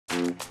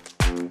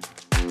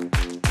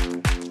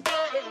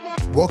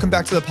Welcome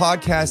back to the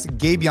podcast.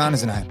 Gabe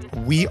Yanez and I,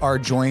 we are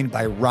joined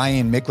by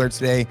Ryan Michler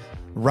today.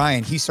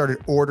 Ryan, he started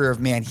Order of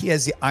Man. He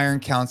has the Iron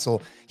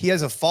Council. He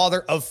has a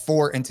father of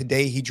 4, and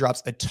today he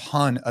drops a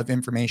ton of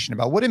information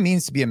about what it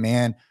means to be a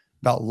man,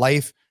 about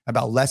life,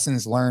 about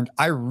lessons learned.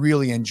 I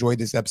really enjoyed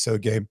this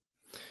episode, Gabe.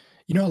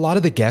 You know, a lot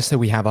of the guests that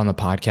we have on the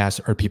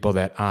podcast are people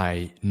that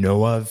I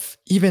know of,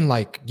 even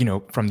like, you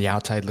know, from the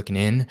outside looking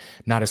in,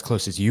 not as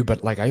close as you,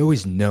 but like I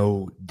always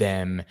know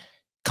them,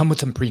 come with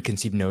some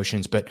preconceived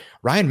notions. But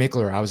Ryan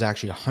Michler, I was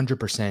actually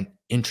 100%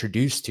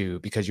 introduced to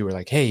because you were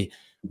like, hey,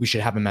 we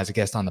should have him as a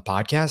guest on the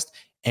podcast.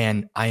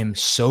 And I am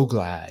so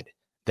glad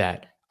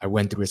that I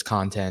went through his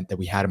content, that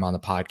we had him on the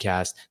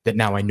podcast, that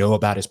now I know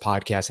about his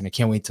podcast, and I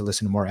can't wait to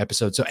listen to more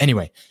episodes. So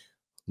anyway,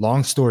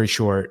 long story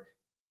short,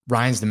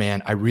 Ryan's the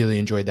man. I really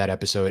enjoyed that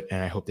episode,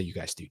 and I hope that you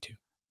guys do too.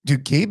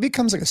 Dude, Gabe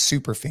becomes like a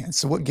super fan.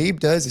 So what Gabe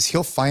does is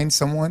he'll find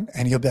someone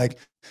and he'll be like,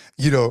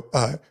 you know,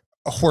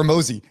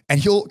 Hormozy, and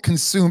he'll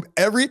consume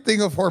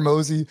everything of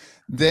Hormozy,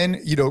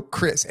 then, you know,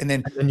 Chris, and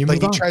then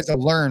like he tries to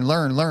learn.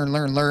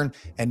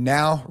 And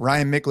now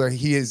Ryan Michler,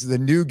 he is the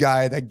new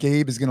guy that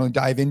Gabe is going to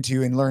dive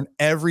into and learn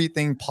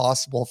everything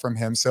possible from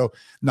him. So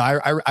no,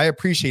 I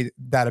appreciate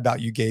that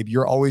about you, Gabe.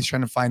 You're always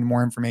trying to find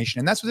more information.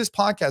 And that's what this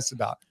podcast is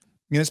about.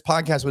 You know, this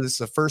podcast, whether it's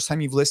the first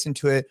time you've listened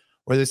to it,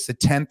 whether it's the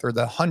 10th or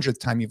the 100th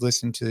time you've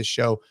listened to the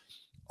show,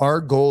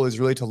 our goal is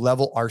really to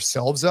level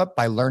ourselves up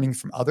by learning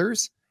from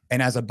others.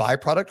 And as a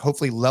byproduct,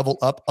 hopefully level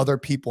up other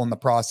people in the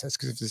process.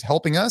 Because if it's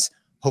helping us,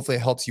 hopefully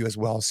it helps you as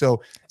well.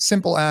 So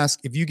simple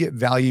ask, if you get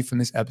value from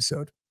this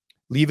episode,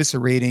 leave us a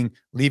rating,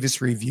 leave us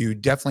a review.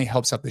 Definitely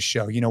helps out the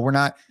show. You know, we're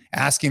not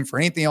asking for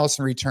anything else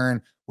in return.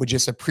 We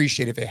just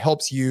appreciate if it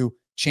helps you.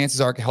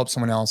 Chances are it can help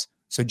someone else.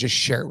 So just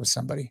share it with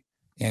somebody.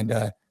 And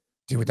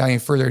dude, without any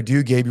further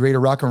ado, Gabe, you ready to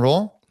rock and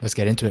roll? Let's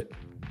get into it.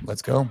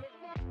 Let's go.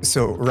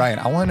 So Ryan,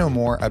 I want to know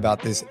more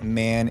about this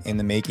Man in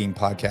the Making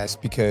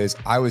podcast because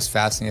I was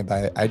fascinated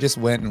by it. I just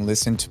went and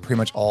listened to pretty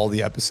much all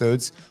the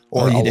episodes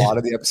or a lot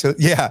of the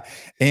episodes. Yeah.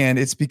 And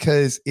it's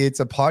because it's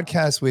a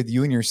podcast with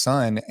you and your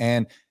son.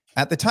 And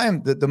at the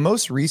time, the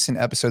most recent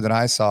episode that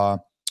I saw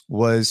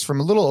was from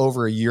a little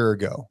over a year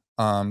ago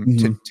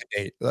to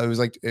date.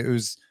 It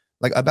was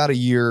like about a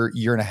year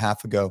and a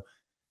half ago.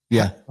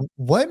 Yeah.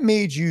 What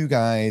made you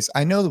guys,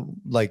 I know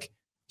like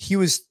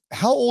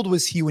how old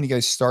was he when you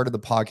guys started the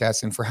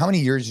podcast, and for how many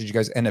years did you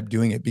guys end up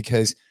doing it?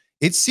 Because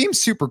it seems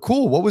super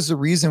cool. What was the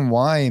reason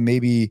why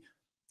maybe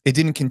it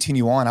didn't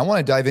continue on? I want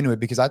to dive into it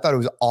because I thought it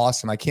was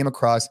awesome. I came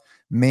across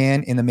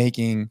Man in the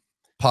Making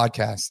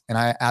podcast and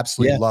I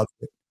absolutely loved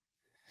it.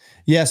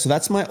 Yeah. So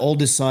that's my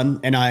oldest son.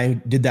 And I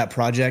did that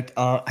project.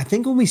 I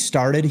think when we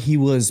started, he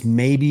was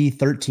maybe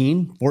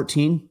 13,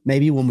 14,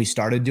 maybe when we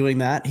started doing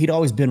that. He'd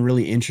always been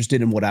really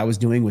interested in what I was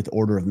doing with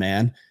Order of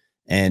Man,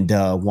 and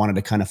wanted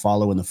to kind of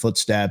follow in the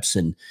footsteps.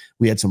 And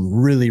we had some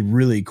really,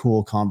 really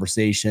cool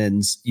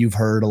conversations. You've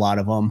heard a lot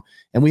of them,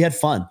 and we had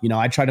fun. You know,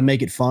 I try to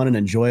make it fun and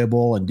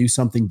enjoyable and do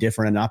something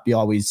different and not be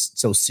always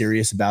so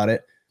serious about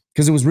it.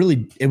 Because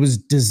it was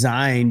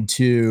designed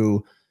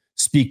to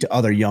speak to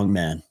other young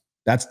men.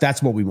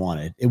 That's what we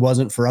wanted. It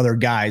wasn't for other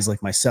guys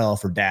like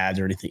myself or dads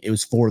or anything. It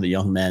was for the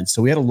young men.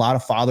 So we had a lot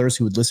of fathers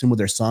who would listen with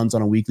their sons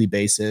on a weekly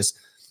basis,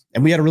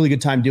 and we had a really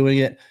good time doing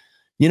it.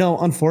 You know,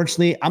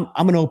 unfortunately, I'm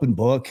an open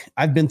book.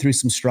 I've been through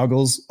some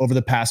struggles over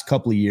the past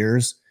couple of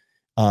years.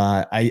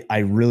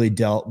 I really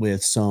dealt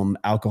with some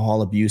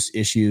alcohol abuse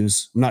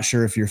issues. I'm not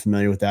sure if you're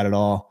familiar with that at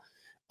all.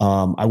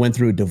 I went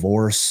through a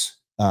divorce.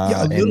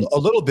 Yeah, a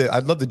little bit.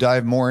 I'd love to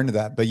dive more into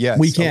that, but yes,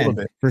 we can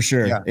for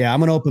sure. Yeah,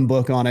 I'm an open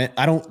book on it.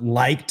 I don't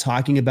like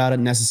talking about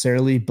it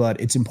necessarily, but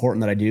it's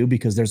important that I do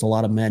because there's a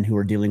lot of men who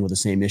are dealing with the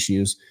same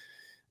issues.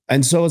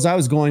 And so as I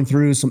was going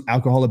through some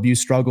alcohol abuse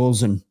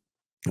struggles and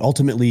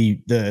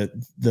ultimately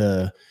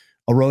the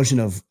erosion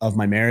of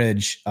my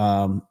marriage,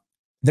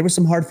 there were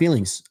some hard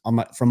feelings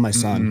from my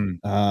son.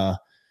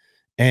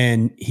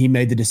 And he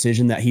made the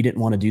decision that he didn't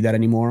want to do that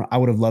anymore. I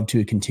would have loved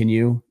to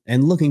continue.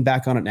 And looking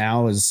back on it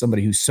now as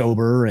somebody who's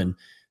sober and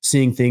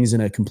seeing things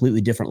in a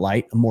completely different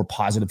light, a more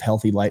positive,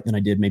 healthy light than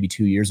I did maybe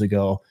 2 years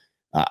ago,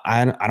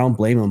 I don't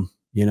blame him.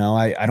 You know,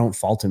 I don't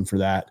fault him for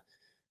that.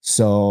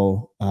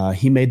 So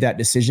he made that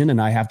decision,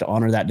 and I have to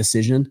honor that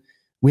decision.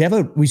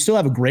 We still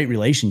have a great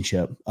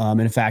relationship. And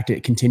in fact,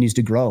 it continues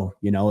to grow,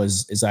 you know,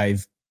 as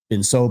I've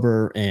been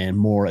sober and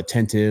more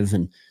attentive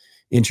and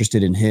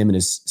interested in him and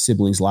his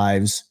siblings'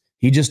 lives.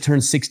 He just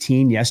turned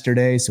 16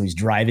 yesterday, so he's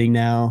driving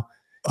now.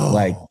 Oh.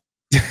 Like,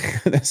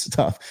 that's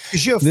tough.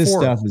 You have this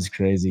 4. Stuff is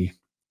crazy.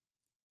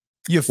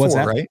 You have 4,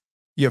 right?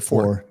 You have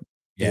 4.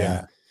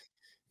 Yeah.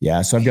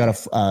 Yeah. So I've got a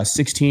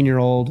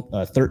 16-year-old,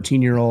 a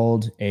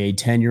 13-year-old, a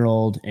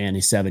 10-year-old, and a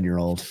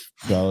 7-year-old.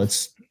 So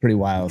it's pretty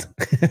wild.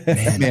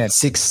 Man,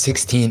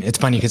 16. It's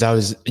funny because I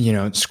was, you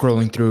know,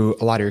 scrolling through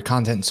a lot of your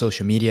content and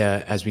social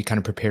media as we kind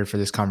of prepared for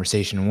this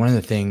conversation. And one of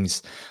the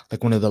things,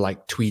 like one of the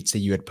like tweets that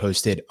you had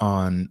posted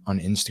on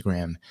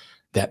Instagram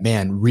that,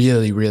 man,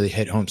 really, really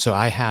hit home. So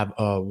I have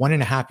a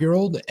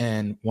 1.5-year-old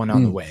and one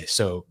on the way.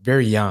 So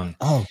very young.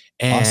 Oh,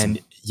 and awesome.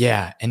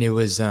 Yeah. And it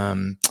was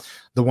the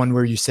one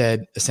where you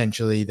said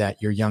essentially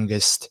that your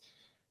youngest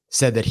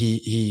said that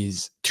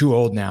he's too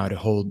old now to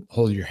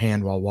hold your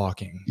hand while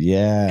walking.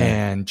 Yeah.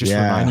 And just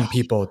reminding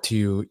people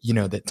to,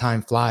 that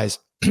time flies.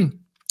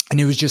 And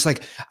it was just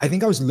like, I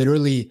think I was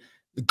literally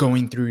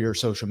going through your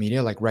social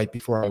media, like right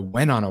before I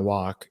went on a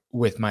walk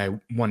with my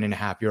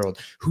 1.5-year-old,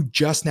 who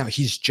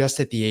he's just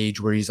at the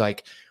age where he's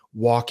like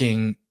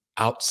walking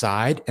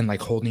outside and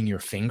like holding your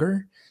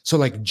finger. So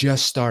like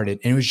just started.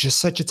 And it was just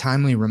such a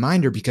timely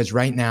reminder, because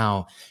right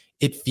now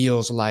it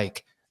feels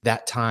like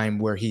that time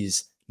where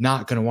he's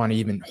not going to want to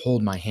even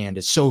hold my hand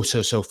is so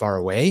far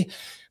away.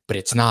 But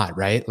it's not,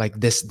 right? Like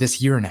this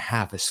 1.5 years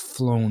has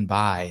flown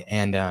by.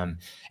 And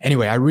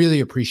anyway, I really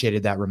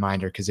appreciated that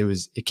reminder, because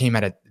it came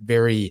at a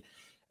very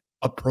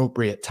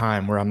appropriate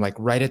time where I'm like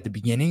right at the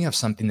beginning of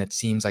something that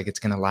seems like it's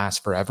going to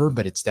last forever,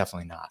 but it's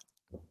definitely not.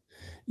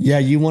 Yeah.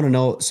 You want to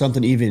know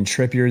something even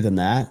trippier than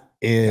that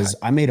is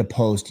I made a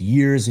post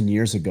years and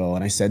years ago,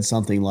 and I said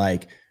something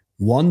like,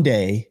 one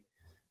day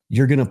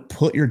you're going to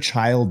put your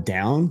child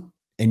down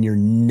and you're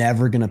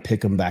never going to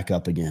pick them back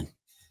up again.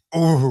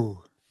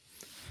 Oh,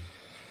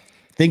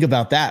 think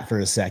about that for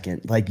a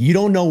second. Like, you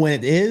don't know when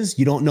it is.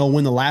 You don't know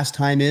when the last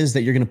time is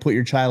that you're going to put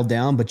your child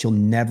down, but you'll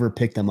never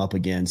pick them up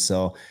again.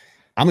 So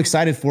I'm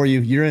excited for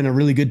you. You're in a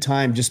really good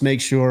time. Just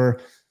make sure,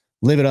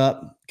 live it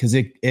up, because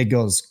it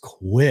goes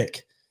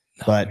quick.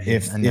 But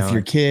man, if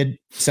your kid,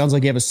 sounds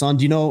like you have a son,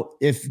 do you know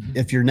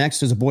if your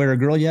next is a boy or a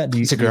girl yet?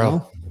 It's a girl.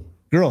 Know?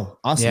 Girl.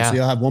 Awesome. Yeah. So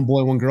you'll have one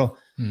boy, one girl.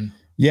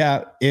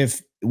 Yeah.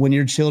 When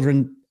your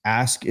children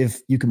ask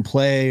if you can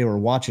play or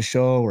watch a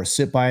show or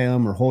sit by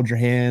them or hold your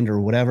hand or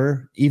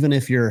whatever, even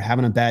if you're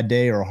having a bad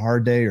day or a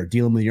hard day or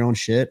dealing with your own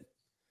shit,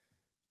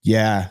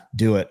 yeah,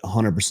 do it.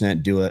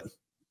 100% do it.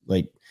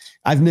 Like,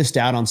 I've missed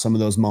out on some of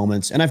those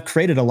moments, and I've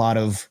created a lot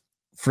of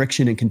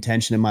friction and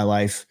contention in my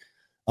life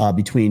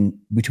between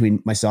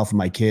myself and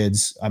my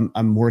kids.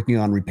 I'm working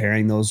on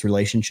repairing those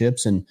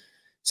relationships, and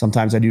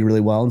sometimes I do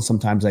really well and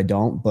sometimes I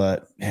don't,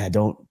 but yeah,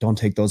 don't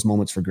take those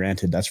moments for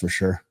granted. That's for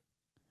sure.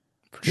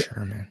 For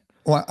sure, man.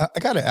 Well, I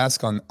got to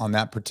ask on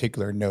that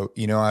particular note,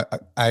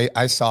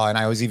 I saw, and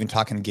I was even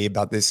talking to Gabe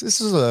about this. This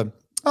is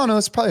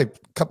it's probably a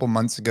couple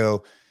months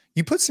ago.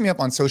 You put something up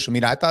on social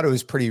media. I thought it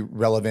was pretty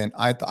relevant.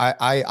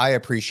 I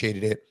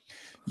appreciated it.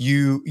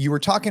 You were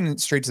talking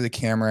straight to the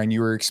camera, and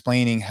you were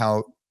explaining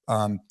how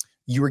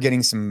you were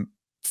getting some,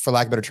 for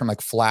lack of a better term,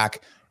 like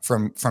flack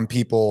from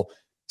people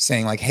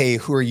saying like, hey,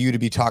 who are you to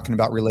be talking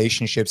about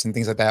relationships and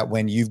things like that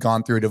when you've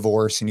gone through a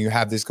divorce and you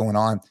have this going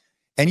on?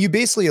 And you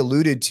basically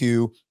alluded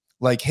to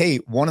like, hey,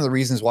 one of the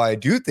reasons why I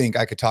do think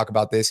I could talk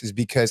about this is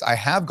because I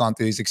have gone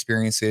through these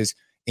experiences.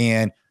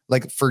 And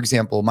like, for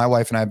example, my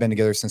wife and I have been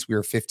together since we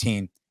were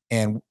 15,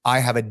 and I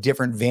have a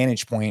different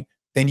vantage point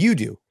than you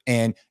do.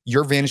 And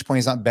your vantage point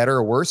is not better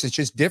or worse. It's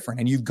just different.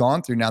 And you've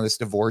gone through now this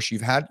divorce.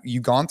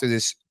 You've gone through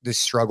this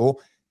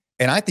struggle.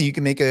 And I think you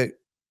can make a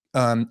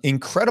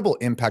incredible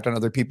impact on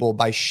other people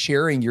by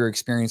sharing your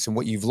experience and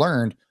what you've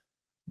learned.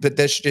 But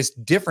that's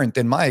just different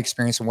than my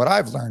experience and what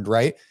I've learned,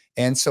 right?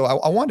 And so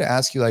I wanted to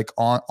ask you, like,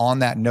 on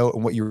that note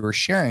and what you were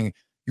sharing,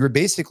 you were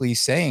basically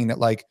saying that,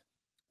 like,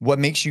 what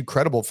makes you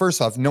credible,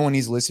 first off, no one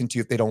needs to listen to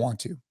you if they don't want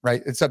to,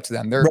 right? It's up to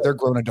them. They're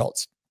grown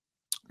adults.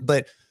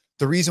 But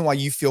the reason why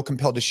you feel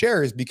compelled to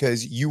share is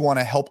because you want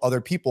to help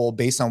other people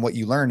based on what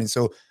you learned. And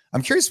so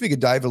I'm curious if we could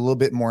dive a little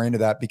bit more into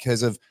that,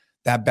 because of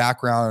that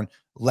background,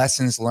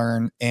 lessons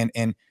learned,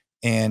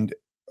 and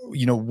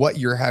what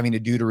you're having to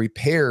do to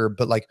repair,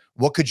 but like,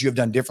 what could you have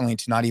done differently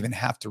to not even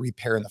have to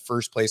repair in the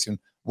first place, and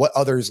what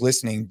others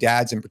listening,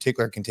 dads in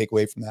particular, can take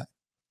away from that?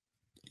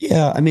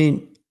 Yeah. I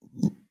mean,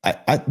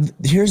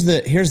 here's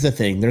the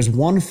thing. There's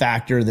one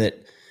factor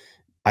that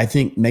I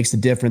think makes the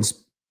difference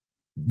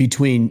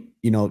between,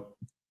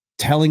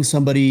 telling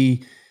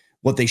somebody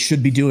what they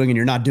should be doing and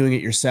you're not doing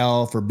it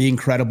yourself, or being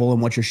credible in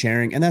what you're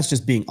sharing. And that's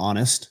just being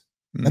honest.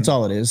 That's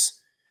all it is.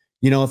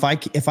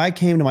 If I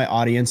came to my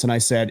audience and I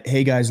said,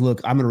 hey guys,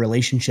 look, I'm a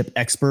relationship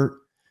expert,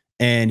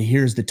 and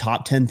here's the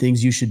top 10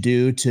 things you should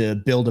do to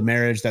build a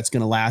marriage that's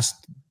going to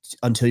last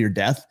until your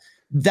death,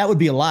 that would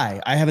be a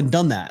lie. I haven't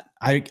done that.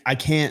 I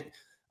can't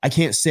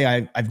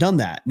say I've done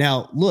that.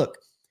 Now, look,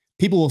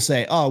 people will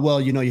say, oh,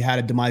 well, you had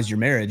to demise your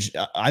marriage.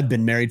 I've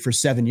been married for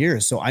 7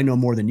 years, so I know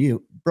more than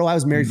you. Bro, I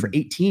was married for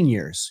 18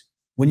 years.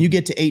 When you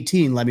get to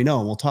 18, let me know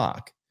and we'll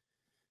talk.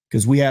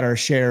 Because we had our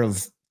share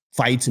of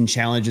fights and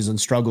challenges and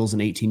struggles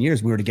in 18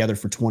 years. We were together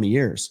for 20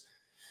 years.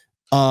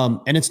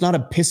 And it's not a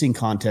pissing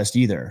contest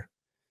either.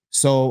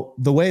 So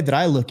the way that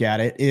I look at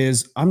it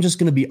is, I'm just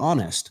going to be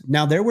honest.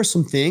 Now, there were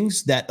some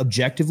things that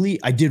objectively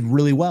I did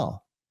really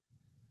well.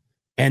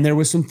 And there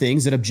were some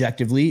things that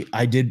objectively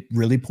I did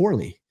really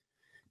poorly.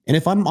 And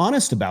if I'm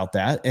honest about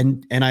that,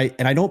 and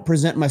I don't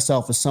present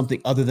myself as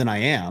something other than I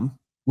am,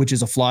 which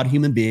is a flawed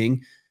human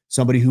being,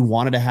 somebody who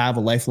wanted to have a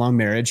lifelong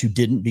marriage, who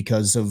didn't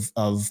because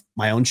of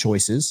my own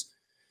choices,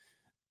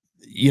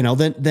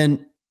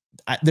 then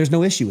there's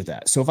no issue with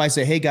that. So if I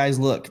say, hey guys,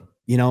 look,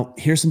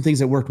 here's some things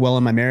that worked well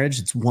in my marriage.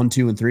 It's 1,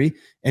 2, and 3.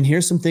 And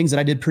here's some things that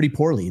I did pretty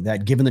poorly,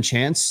 that given the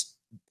chance,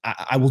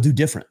 I will do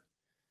different.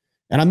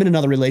 And I'm in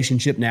another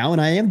relationship now, and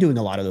I am doing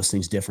a lot of those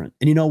things different.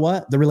 And you know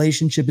what? The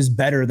relationship is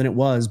better than it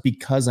was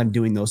because I'm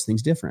doing those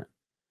things different.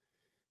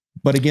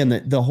 But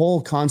again, the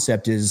whole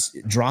concept is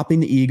dropping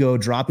the ego,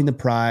 dropping the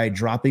pride,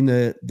 dropping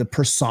the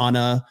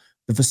persona,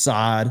 the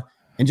facade,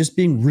 and just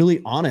being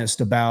really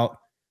honest about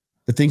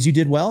the things you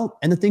did well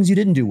and the things you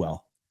didn't do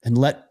well, and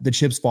let the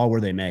chips fall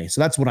where they may.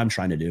 So that's what I'm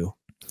trying to do.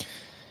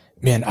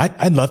 Man,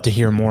 I'd love to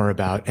hear more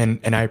about,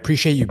 and I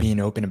appreciate you being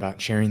open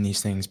about sharing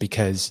these things,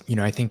 because, you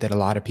know, I think that a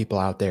lot of people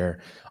out there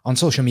on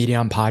social media,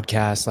 on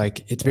podcasts,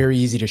 like, it's very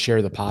easy to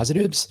share the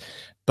positives,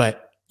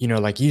 but, you know,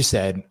 like you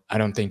said, I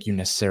don't think you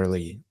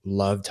necessarily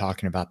love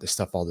talking about this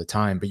stuff all the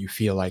time, but you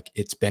feel like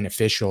it's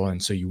beneficial.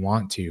 And so you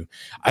want to.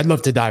 I'd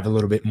love to dive a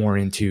little bit more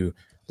into,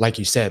 like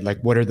you said, like,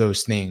 what are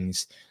those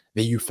things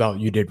that you felt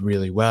you did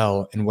really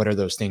well? And what are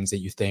those things that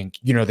you think,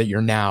 you know, that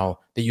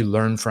you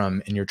learn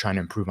from and you're trying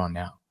to improve on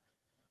now?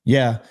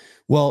 Yeah.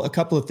 Well, a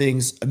couple of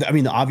things. I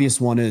mean, the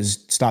obvious one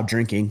is stop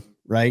drinking,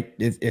 right?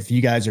 If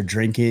you guys are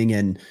drinking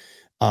and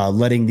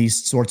letting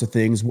these sorts of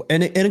things,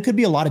 and it could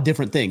be a lot of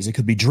different things. It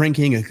could be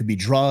drinking, it could be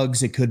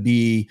drugs, it could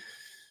be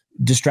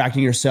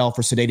distracting yourself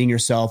or sedating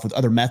yourself with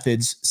other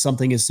methods.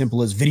 Something as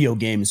simple as video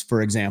games,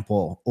 for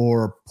example,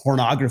 or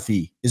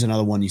pornography is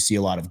another one you see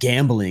a lot of.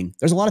 Gambling.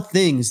 There's a lot of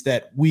things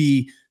that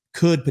we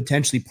could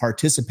potentially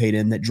participate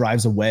in that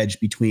drives a wedge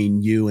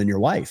between you and your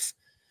wife.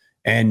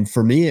 And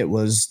for me, it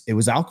was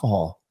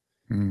alcohol.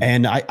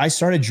 And I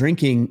started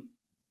drinking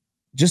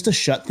just to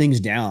shut things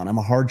down. I'm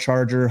a hard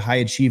charger, high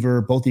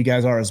achiever. Both of you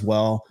guys are as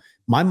well.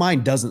 My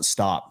mind doesn't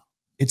stop.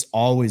 It's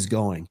always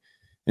going.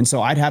 And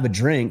so I'd have a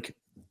drink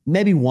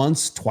maybe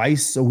once,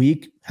 twice a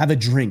week, have a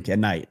drink at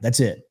night. That's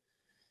it.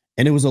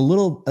 And it was a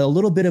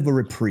little bit of a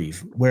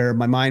reprieve where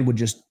my mind would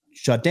just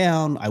shut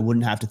down. I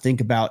wouldn't have to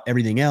think about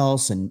everything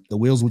else, and the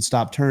wheels would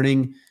stop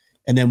turning.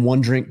 And then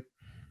one drink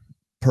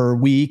per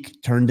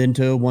week turned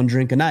into one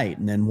drink a night.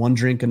 And then one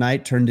drink a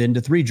night turned into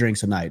 3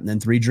 drinks a night. And then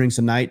 3 drinks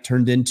a night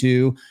turned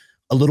into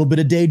a little bit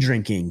of day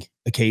drinking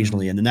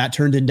occasionally. And then that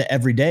turned into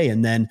every day.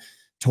 And then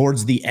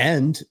towards the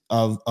end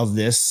of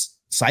this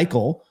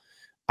cycle,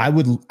 I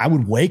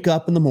would wake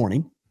up in the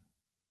morning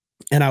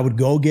and I would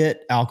go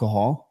get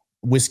alcohol,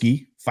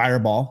 whiskey.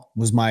 Fireball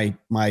was my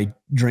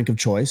drink of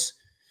choice.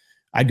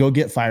 I'd go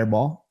get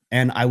Fireball,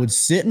 and I would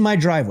sit in my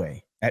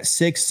driveway at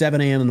 6, 7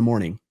 a.m. in the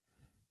morning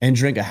and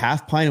drink a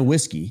half pint of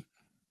whiskey.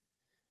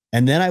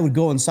 And then I would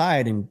go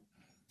inside and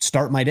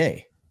start my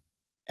day.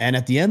 And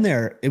at the end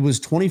there, it was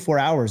 24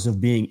 hours of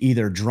being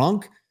either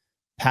drunk,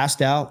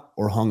 passed out,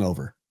 or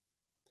hungover.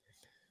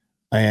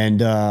 And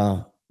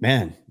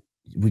man,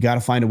 we got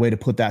to find a way to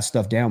put that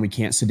stuff down. We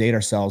can't sedate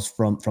ourselves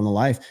from the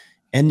life.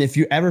 And if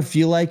you ever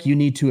feel like you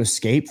need to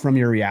escape from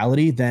your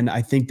reality, then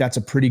I think that's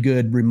a pretty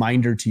good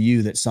reminder to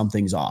you that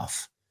something's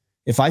off.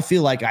 If I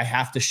feel like I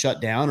have to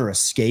shut down or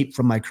escape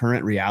from my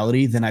current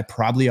reality, then I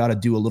probably ought to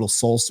do a little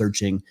soul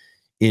searching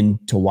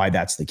into why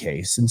that's the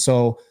case. And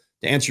so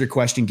to answer your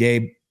question,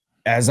 Gabe,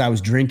 as I was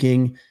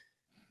drinking,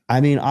 I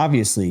mean,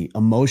 obviously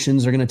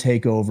emotions are going to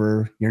take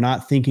over. You're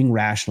not thinking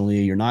rationally.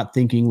 You're not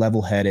thinking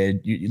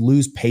level-headed. You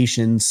lose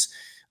patience.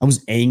 I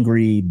was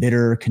angry,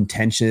 bitter,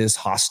 contentious,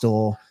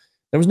 hostile.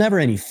 There was never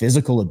any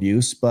physical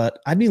abuse, but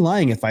I'd be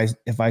lying if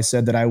I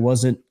said that I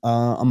wasn't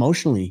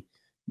emotionally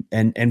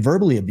and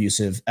verbally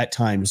abusive at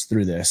times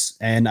through this.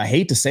 And I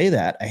hate to say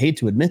that. I hate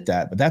to admit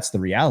that, but that's the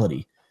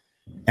reality.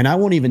 And I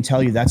won't even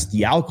tell you that's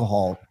the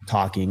alcohol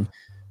talking.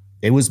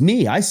 It was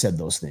me. I said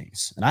those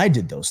things and I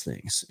did those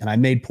things and I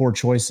made poor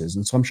choices.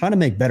 And so I'm trying to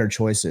make better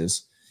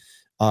choices.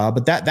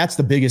 But that's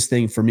the biggest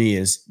thing for me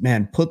is,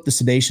 man, put the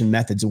sedation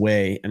methods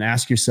away and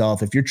ask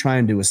yourself, if you're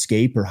trying to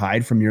escape or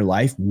hide from your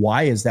life,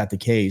 why is that the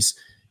case?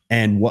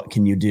 And what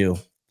can you do?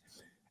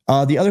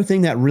 The other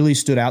thing that really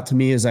stood out to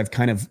me as I've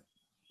kind of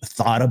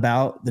thought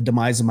about the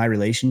demise of my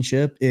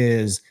relationship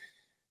is,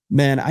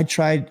 man, I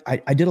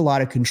did a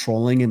lot of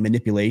controlling and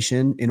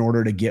manipulation in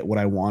order to get what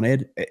I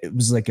wanted. It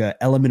was like an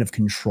element of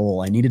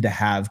control. I needed to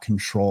have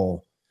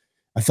control.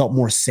 I felt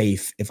more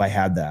safe if I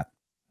had that.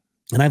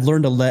 And I've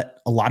learned to let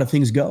a lot of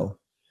things go.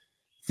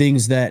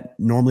 Things that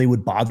normally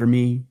would bother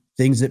me,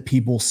 things that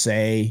people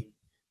say,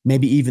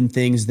 maybe even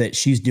things that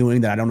she's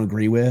doing that I don't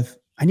agree with.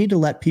 I need to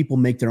let people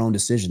make their own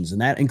decisions. And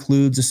that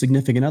includes a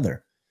significant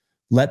other.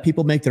 Let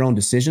people make their own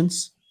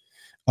decisions.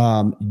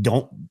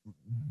 Don't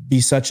be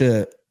such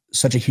a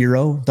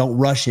hero. Don't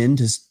rush in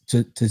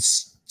to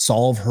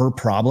solve her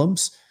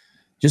problems.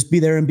 Just be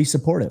there and be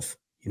supportive.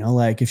 You know,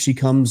 like if she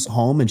comes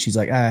home and she's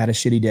like, I had a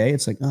shitty day.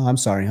 It's like, oh, I'm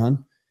sorry,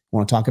 hon.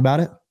 Want to talk about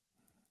it?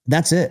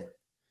 That's it.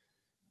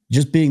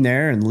 Just being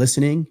there and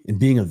listening and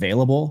being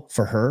available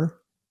for her.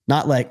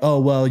 Not like, oh,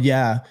 well,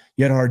 yeah,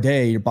 you had a hard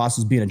day. Your boss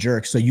is being a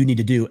jerk, so you need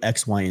to do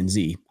X, Y, and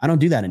Z. I don't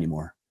do that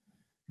anymore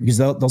because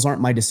those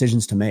aren't my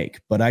decisions to make.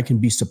 But I can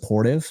be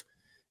supportive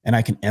and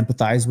I can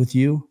empathize with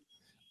you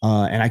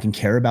and I can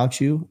care about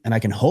you and I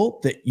can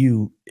hope that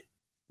you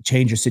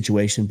change your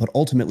situation. But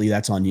ultimately,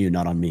 that's on you,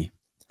 not on me.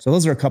 So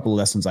those are a couple of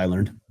lessons I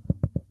learned.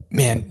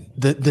 Man,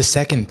 the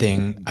second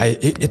thing,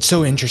 it's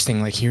so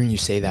interesting, like hearing you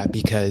say that,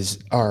 because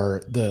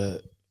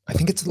the I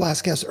think it's the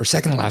last guest or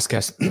second to last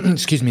guest,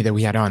 excuse me, that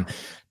we had on,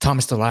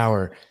 Thomas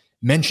DeLauer,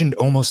 mentioned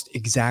almost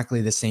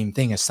exactly the same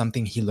thing as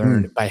something he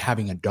learned by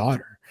having a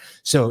daughter.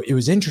 So it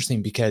was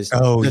interesting because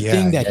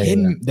thing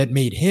that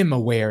made him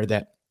aware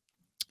that,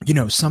 you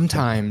know,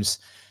 sometimes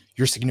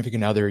your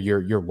significant other,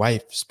 your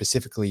wife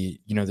specifically,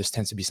 you know, this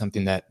tends to be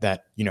something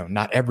that, you know,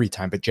 not every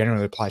time, but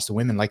generally applies to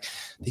women. Like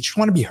they just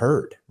want to be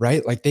heard,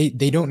 right? Like they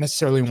don't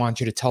necessarily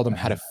want you to tell them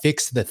how to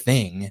fix the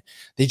thing.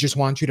 They just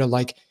want you to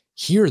like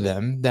hear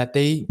them that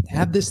they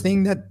have this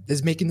thing that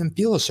is making them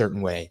feel a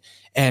certain way.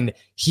 And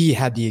he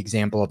had the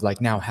example of like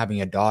now having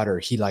a daughter,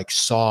 he like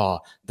saw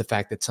the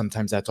fact that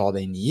sometimes that's all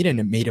they need, and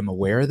it made him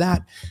aware of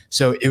that.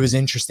 So it was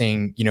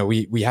interesting. You know,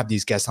 we have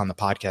these guests on the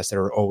podcast that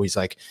are always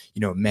like,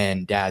 you know,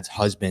 men, dads,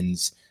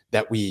 husbands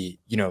that we,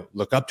 you know,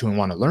 look up to and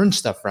want to learn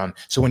stuff from.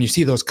 So when you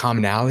see those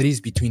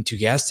commonalities between two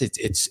guests,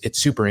 it's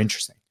super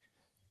interesting.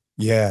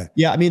 Yeah.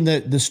 Yeah. I mean,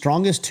 the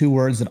strongest two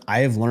words that I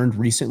have learned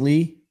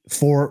recently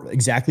for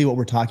exactly what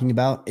we're talking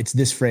about, it's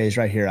this phrase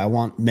right here. I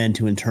want men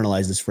to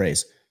internalize this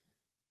phrase.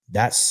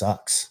 That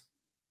sucks.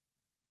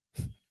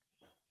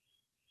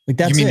 Like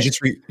that's you mean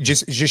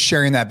just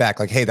sharing that back,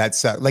 like, hey,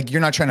 that's like you're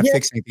not trying to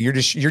fix anything. You're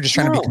just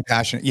trying to be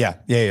compassionate. Yeah.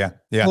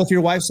 Well, if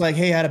your wife's like,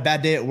 hey, I had a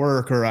bad day at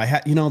work, or I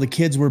had, you know, the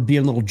kids were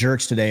being little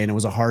jerks today and it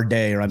was a hard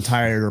day, or I'm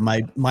tired, or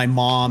my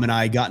mom and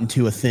I got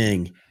into a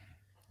thing.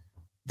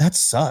 That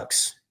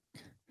sucks.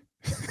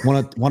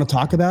 Want to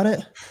talk about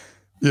it?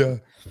 Yeah.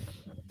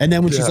 And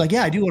then when she's like,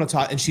 yeah, I do want to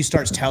talk, and she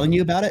starts telling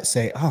you about it,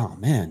 say, oh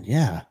man,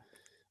 yeah,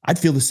 I'd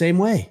feel the same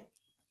way.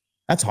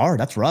 That's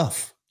hard. That's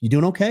rough. You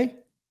doing okay?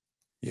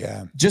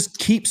 Yeah. Just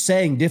keep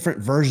saying different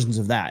versions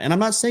of that. And I'm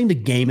not saying to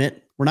game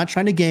it. We're not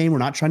trying to game. We're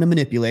not trying to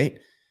manipulate.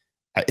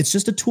 It's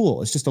just a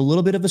tool. It's just a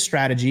little bit of a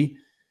strategy.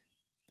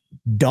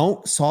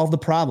 Don't solve the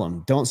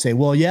problem. Don't say,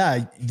 well,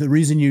 yeah, the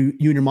reason you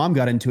and your mom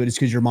got into it is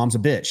because your mom's a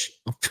bitch.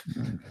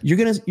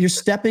 You're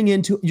stepping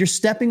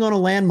on a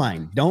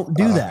landmine. Don't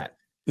do that.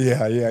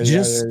 Yeah.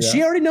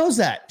 She already knows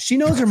that. She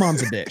knows her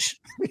mom's a bitch.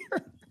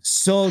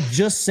 So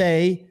just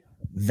say,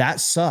 that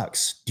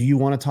sucks. Do you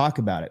want to talk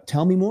about it?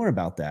 Tell me more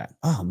about that.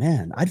 Oh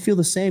man, I'd feel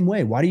the same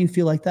way. Why do you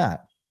feel like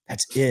that?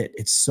 That's it.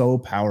 It's so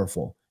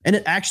powerful. And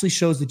it actually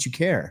shows that you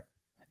care.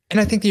 And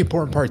I think the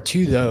important part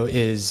too, though,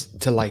 is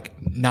to like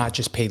not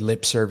just pay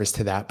lip service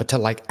to that, but to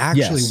like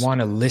actually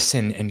want to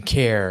listen and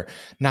care,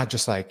 not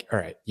just like, all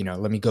right, you know,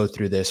 let me go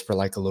through this for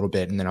like a little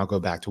bit and then I'll go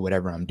back to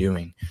whatever I'm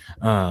doing.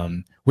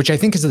 Which I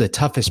think is the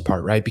toughest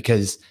part, right?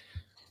 Because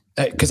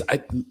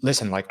I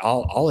listen, like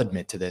I'll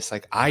admit to this,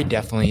 like I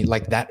definitely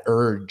like that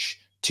urge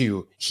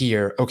to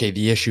hear, okay,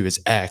 the issue is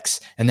X.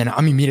 And then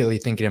I'm immediately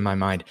thinking in my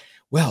mind,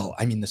 well,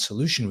 I mean, the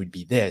solution would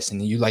be this.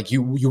 And you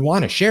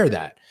want to share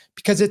that.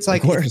 Because it's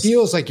like, it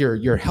feels like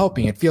you're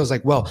helping. It feels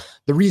like, well,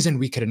 the reason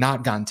we could have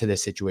not gotten to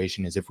this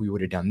situation is if we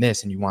would have done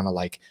this, and you want to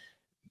like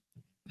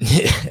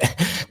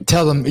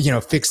tell them, you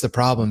know, fix the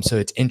problem. So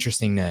it's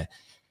interesting to,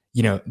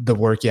 you know, the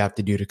work you have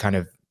to do to kind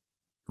of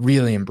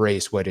really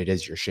embrace what it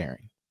is you're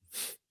sharing.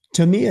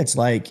 To me, it's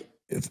like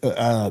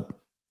a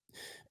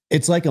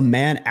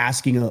man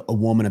asking a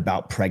woman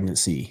about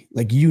pregnancy.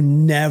 Like you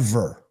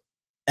never,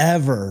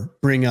 ever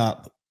bring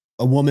up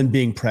a woman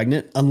being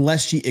pregnant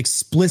unless she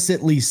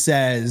explicitly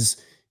says,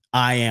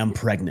 I am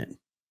pregnant.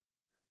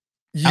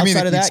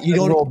 Outside of that, you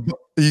don't.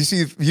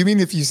 You mean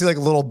if you see like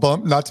a little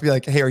bump, not to be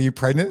like, hey, are you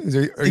pregnant?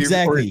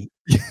 Exactly.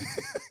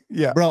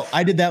 Yeah. Bro,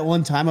 I did that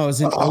one time. I was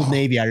in Old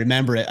Navy. I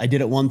remember it. I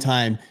did it one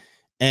time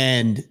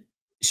and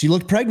she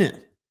looked pregnant.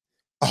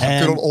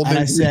 Good old Old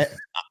Navy.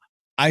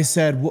 I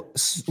said,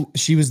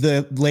 she was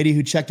the lady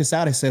who checked us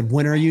out. I said,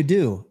 when are you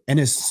due? And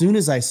as soon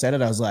as I said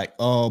it, I was like,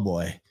 oh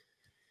boy.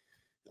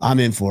 I'm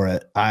in for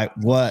it.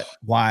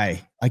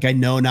 Why? Like, I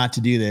know not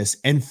to do this.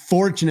 And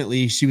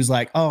fortunately she was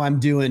like, oh, I'm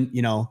doing,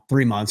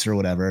 3 months or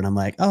whatever. And I'm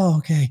like, oh,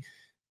 okay,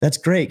 that's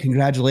great.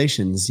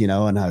 Congratulations.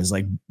 And I was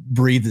like,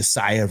 breathed a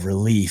sigh of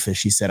relief as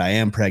she said, I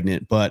am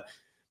pregnant. But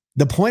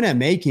the point I'm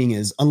making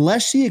is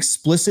unless she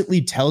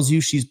explicitly tells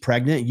you she's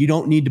pregnant, you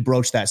don't need to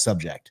broach that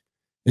subject.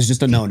 It's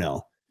just a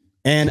no-no.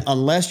 And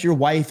unless your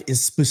wife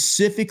is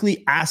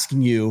specifically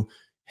asking you,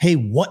 hey,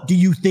 what do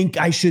you think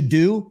I should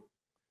do?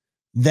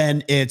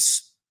 Then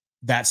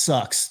that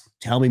sucks.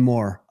 Tell me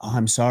more. Oh,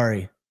 I'm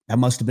sorry. That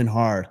must have been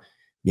hard.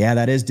 Yeah,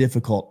 that is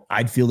difficult.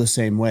 I'd feel the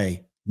same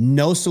way.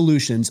 No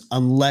solutions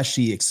unless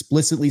she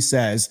explicitly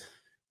says,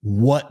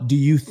 what do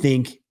you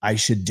think I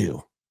should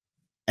do?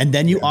 And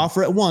then you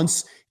offer it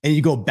once and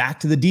you go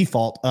back to the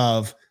default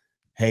of,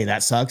 hey,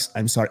 that sucks.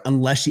 I'm sorry.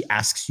 Unless she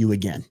asks you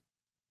again.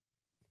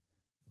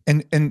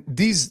 And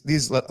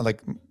these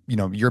like,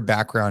 your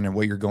background and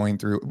what you're going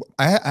through,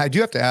 I do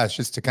have to ask,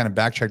 just to kind of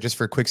backtrack just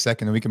for a quick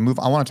second, and we can move.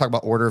 I want to talk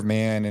about Order of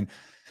Man and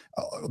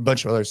a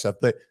bunch of other stuff.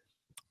 But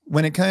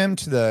when it came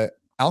to the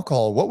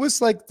alcohol, what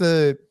was like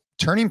the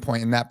turning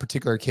point in that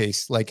particular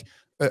case? Like,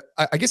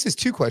 I guess there's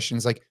two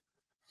questions. Like,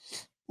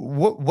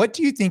 what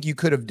do you think you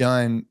could have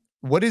done?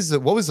 What was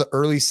the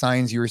early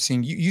signs you were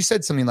seeing? You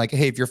said something like,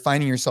 hey, if you're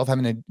finding yourself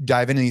having to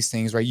dive into these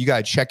things, right, you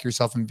got to check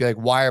yourself and be like,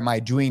 why am I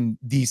doing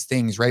these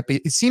things? Right. But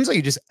it seems like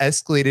you just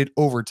escalated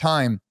over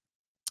time.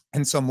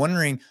 And so I'm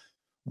wondering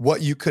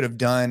what you could have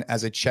done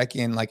as a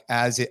check-in, like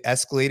as it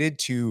escalated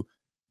to,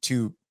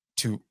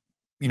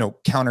 you know,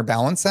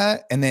 counterbalance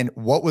that. And then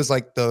what was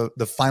like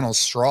the final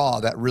straw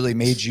that really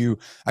made you,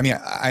 I mean,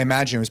 I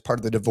imagine it was part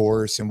of the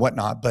divorce and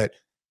whatnot, but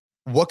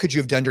what could you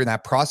have done during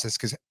that process?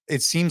 Because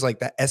it seems like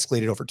that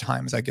escalated over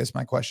time is, I guess,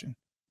 my question.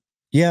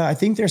 Yeah, I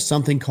think there's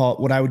something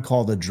called what I would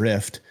call the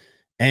drift.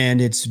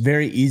 And it's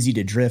very easy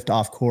to drift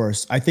off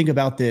course. I think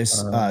about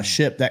this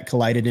ship that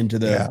collided into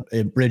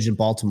the bridge in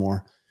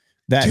Baltimore.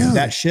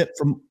 That ship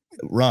from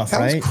rough,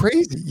 right? That was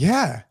crazy.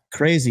 Yeah.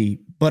 Crazy.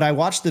 But I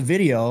watched the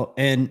video,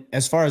 and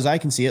as far as I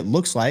can see, it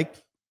looks like,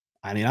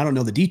 I mean, I don't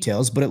know the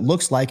details, but it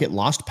looks like it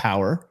lost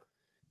power.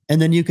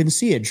 And then you can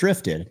see it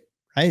drifted,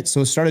 right?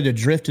 So it started to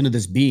drift into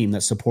this beam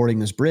that's supporting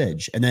this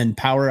bridge. And then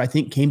power, I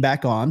think, came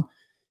back on.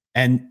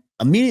 And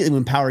immediately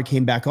when power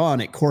came back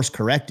on, it course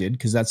corrected,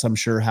 because that's, I'm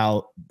sure,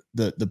 how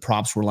the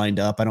props were lined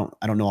up. I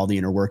don't know all the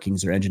inner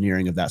workings or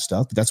engineering of that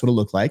stuff, but that's what it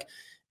looked like.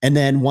 And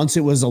then once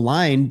it was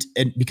aligned,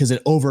 and because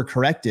it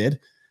overcorrected,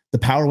 the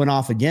power went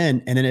off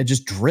again, and then it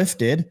just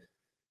drifted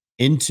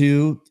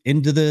into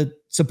the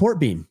support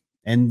beam,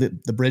 and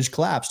the bridge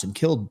collapsed and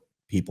killed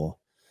people.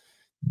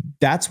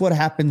 That's what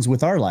happens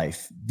with our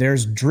life.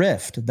 There's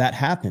drift that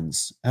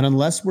happens. And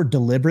unless we're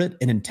deliberate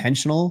and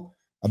intentional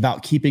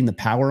about keeping the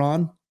power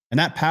on, and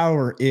that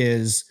power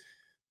is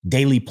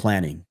daily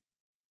planning,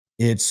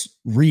 it's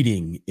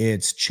reading,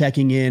 it's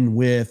checking in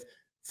with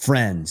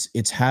friends,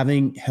 it's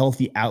having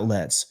healthy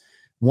outlets.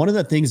 One of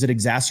the things that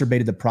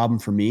exacerbated the problem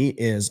for me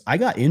is I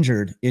got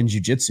injured in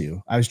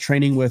jiu-jitsu. I was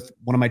training with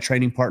one of my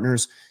training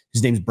partners.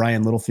 His name's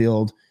Brian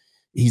Littlefield.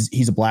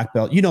 He's a black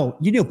belt. You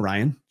know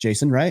Brian,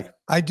 Jason, right?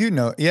 I do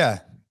know. Yeah.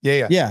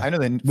 I know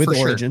that with for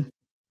Origin.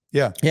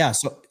 Sure. Yeah.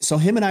 So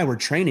him and I were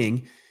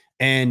training,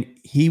 and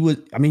he's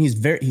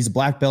a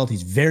black belt.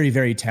 He's very,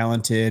 very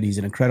talented. He's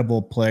an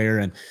incredible player.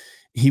 And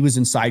he was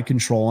in side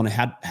control, and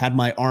I had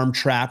my arm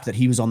trapped that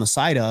he was on the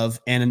side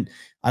of. And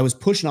I was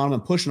pushing on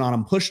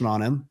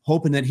him,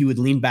 hoping that he would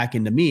lean back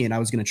into me, and I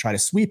was going to try to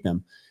sweep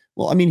him.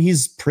 Well, I mean,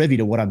 he's privy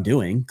to what I'm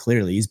doing.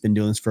 Clearly, he's been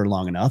doing this for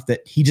long enough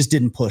that he just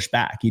didn't push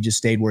back. He just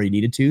stayed where he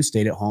needed to,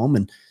 stayed at home,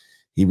 and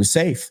he was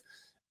safe.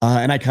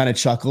 And I kind of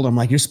chuckled. I'm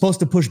like, "You're supposed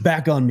to push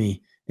back on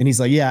me." And he's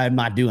like, "Yeah, I'm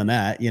not doing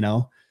that," you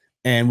know?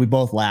 And we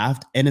both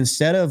laughed. And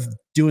instead of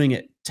doing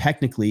it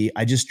technically,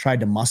 I just tried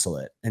to muscle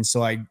it. And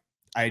so I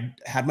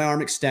had my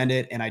arm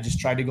extended, and I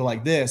just tried to go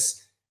like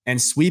this and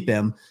sweep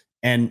him.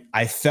 And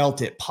I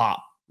felt it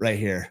pop right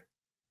here.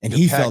 And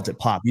he felt it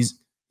pop.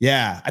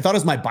 I thought it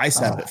was my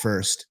bicep at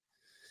first.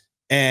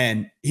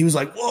 And he was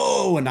like,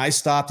 "Whoa." And I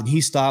stopped, and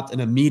he stopped.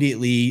 And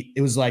immediately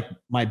it was like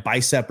my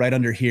bicep right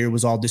under here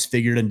was all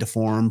disfigured and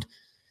deformed.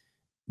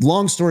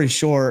 Long story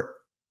short,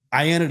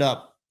 I ended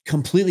up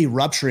completely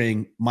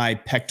rupturing my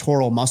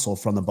pectoral muscle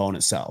from the bone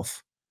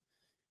itself.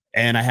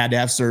 And I had to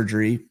have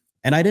surgery,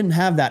 and I didn't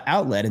have that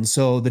outlet. And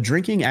so the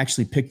drinking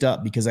actually picked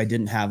up because I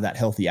didn't have that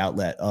healthy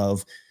outlet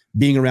of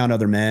being around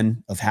other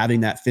men, of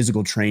having that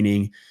physical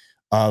training,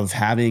 of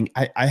having,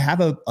 I have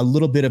a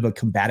little bit of a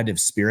combative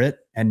spirit,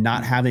 and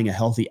not having a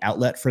healthy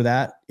outlet for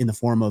that in the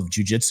form of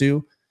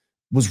jiu-jitsu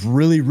was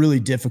really, really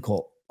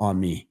difficult on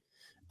me.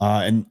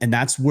 And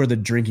that's where the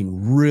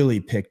drinking really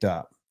picked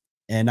up.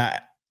 And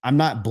I'm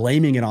not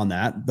blaming it on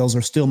that. Those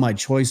are still my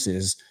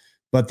choices,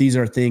 but these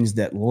are things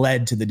that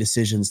led to the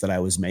decisions that I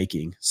was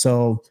making.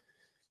 So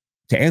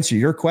to answer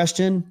your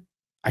question,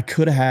 I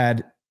could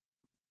have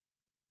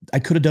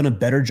done a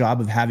better job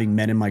of having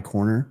men in my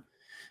corner.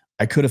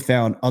 I could have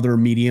found other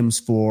mediums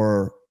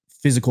for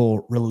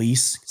physical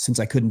release, since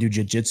I couldn't do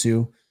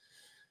jiu-jitsu.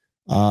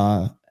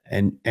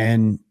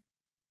 And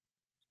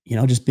you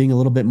know, just being a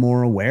little bit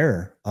more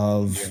aware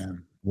of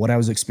what I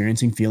was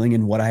experiencing, feeling,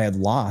 and what I had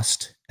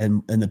lost,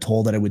 and the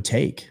toll that it would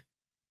take.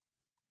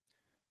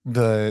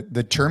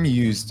 The term you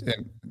used,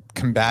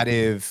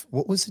 combative,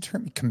 what was the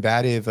term?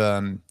 Combative,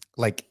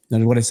 like,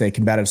 what did I say?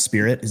 Combative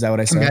spirit. Is that what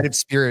I said? Combative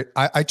spirit.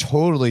 I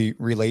totally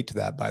relate to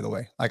that, by the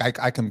way. Like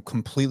I can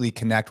completely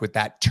connect with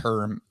that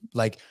term,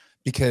 like,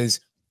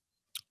 because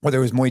whether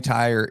it was Muay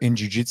Thai or in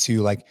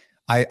jiu-jitsu, like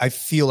I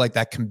feel like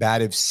that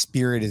combative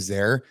spirit is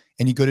there,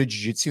 and you go to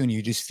jiu-jitsu and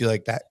you just feel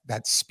like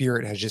that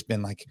spirit has just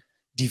been like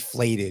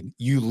deflated.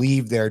 You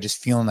leave there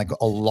just feeling like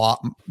a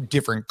lot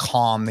different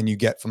calm than you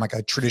get from like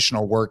a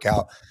traditional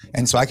workout.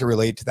 And so I can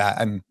relate to that.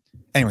 And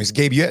anyways,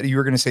 Gabe, you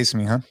were going to say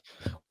something, huh?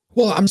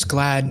 Well, I'm just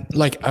glad,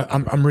 like,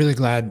 I'm really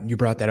glad you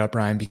brought that up,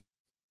 Ryan,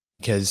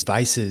 because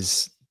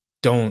vices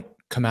don't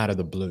come out of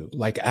the blue.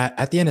 Like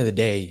at the end of the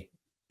day,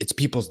 it's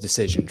people's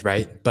decisions,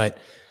 right? But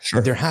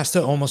there has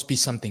to almost be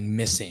something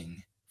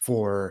missing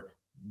for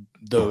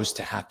those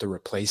to have to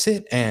replace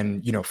it.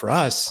 And, you know, for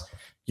us,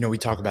 you know, we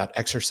talk about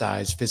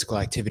exercise, physical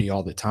activity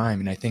all the time.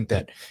 And I think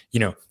that, you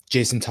know,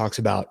 Jason talks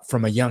about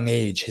from a young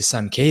age, his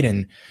son,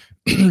 Caden,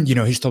 you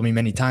know, he's told me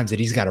many times that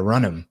he's got to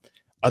run him.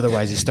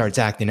 Otherwise he starts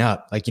acting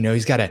up. Like, you know,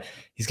 he's got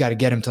to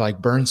get him to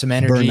like burn some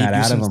energy,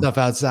 do some stuff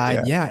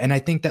outside. Yeah. And I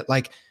think that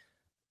like,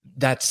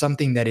 that's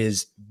something that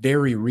is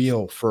very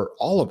real for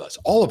all of us,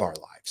 all of our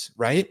lives.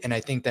 Right. And I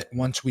think that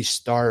once we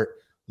start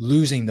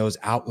losing those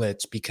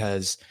outlets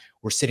because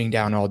we're sitting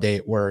down all day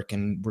at work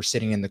and we're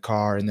sitting in the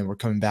car and then we're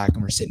coming back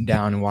and we're sitting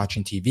down and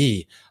watching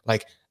TV.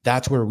 Like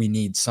that's where we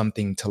need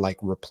something to like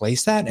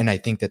replace that. And I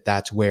think that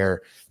that's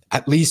where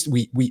at least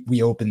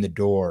we open the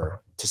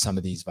door to some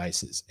of these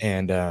vices.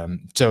 And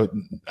so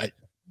I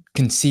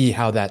can see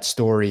how that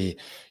story,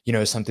 you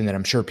know, is something that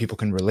I'm sure people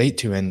can relate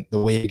to. And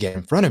the way to get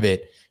in front of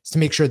it is to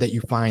make sure that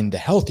you find the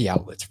healthy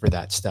outlets for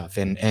that stuff.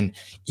 And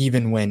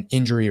even when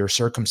injury or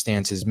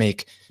circumstances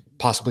make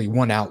possibly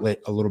one outlet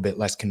a little bit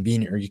less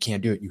convenient or you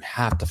can't do it, you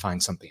have to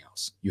find something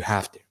else. You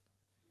have to.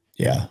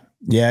 Yeah.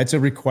 Yeah. It's a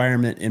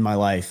requirement in my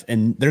life.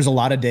 And there's a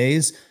lot of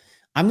days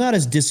I'm not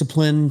as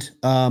disciplined.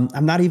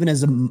 I'm not even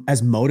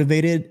as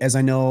motivated as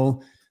I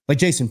know, like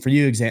Jason, for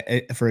you,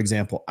 for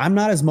example, I'm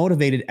not as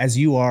motivated as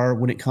you are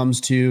when it comes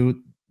to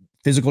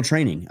physical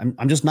training.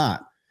 I'm just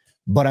not,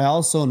 but I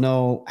also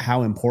know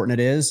how important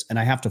it is. And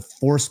I have to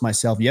force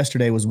myself.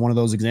 Yesterday was one of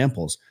those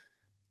examples.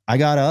 I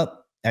got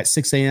up at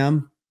 6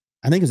 a.m.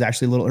 I think it was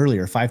actually a little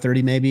earlier,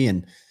 5:30 maybe.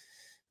 And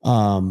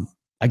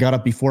I got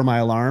up before my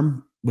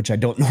alarm, which I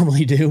don't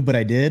normally do, but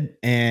I did.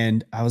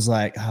 And I was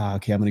like,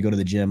 okay, I'm going to go to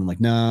the gym. I'm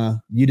like, nah,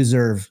 you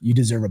deserve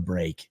a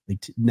break.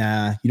 Like,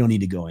 nah, you don't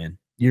need to go in.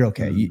 You're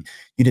okay. Mm-hmm.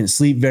 You didn't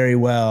sleep very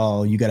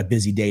well. You got a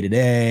busy day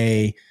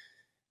today.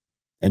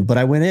 But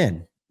I went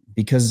in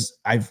because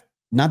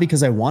not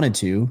because I wanted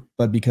to,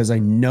 but because I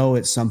know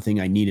it's something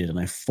I needed. And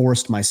I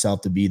forced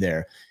myself to be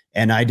there.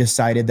 And I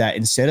decided that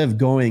instead of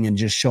going and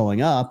just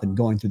showing up and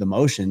going through the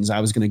motions, I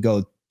was going to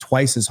go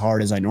twice as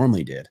hard as I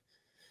normally did.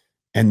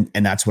 And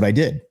that's what I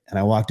did. And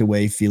I walked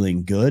away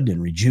feeling good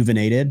and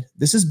rejuvenated.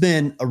 This has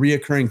been a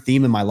reoccurring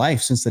theme in my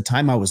life since the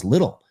time I was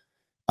little.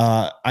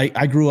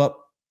 I grew up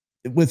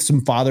with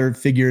some father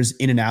figures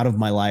in and out of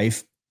my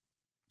life.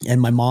 And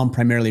my mom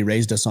primarily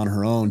raised us on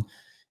her own.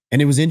 And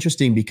it was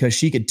interesting because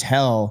she could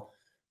tell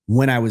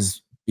when I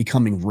was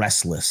becoming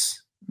restless.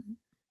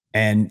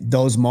 And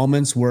those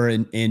moments were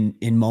in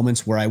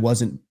moments where I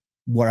wasn't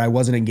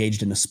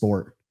engaged in a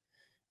sport.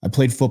 I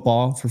played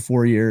football for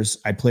 4 years.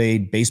 I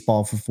played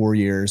baseball for 4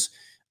 years.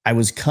 I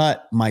was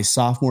cut my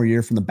sophomore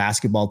year from the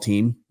basketball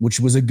team, which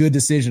was a good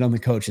decision on the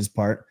coach's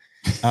part.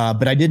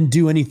 But I didn't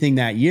do anything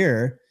that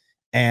year.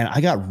 And I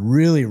got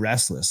really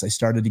restless. I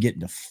started to get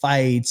into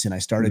fights and I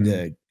started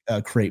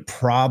to create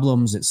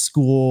problems at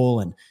school,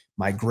 and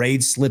my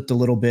grades slipped a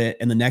little bit.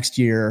 And the next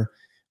year,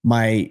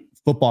 my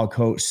football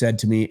coach said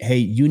to me, hey,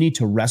 you need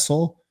to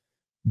wrestle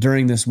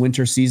during this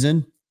winter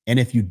season. And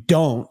if you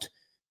don't,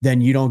 then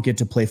you don't get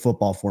to play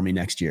football for me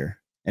next year.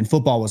 And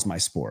football was my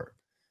sport.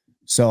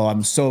 So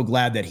I'm so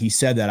glad that he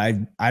said that.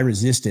 I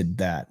resisted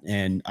that.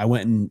 And I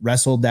went and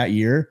wrestled that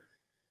year,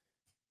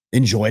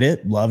 enjoyed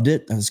it, loved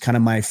it. That was kind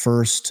of my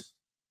first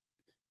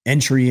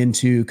entry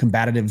into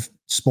combative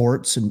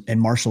sports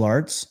and martial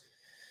arts.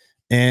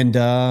 And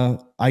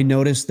I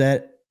noticed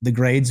that the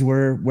grades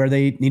were where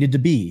they needed to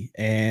be.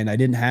 And I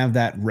didn't have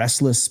that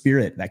restless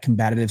spirit, that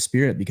combative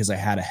spirit, because I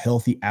had a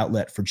healthy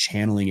outlet for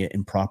channeling it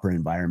in proper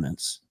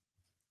environments.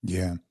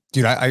 Yeah,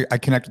 dude, I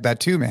connect with that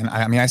too, man.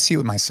 I mean, I see it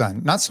with my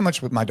son, not so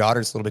much with my daughter.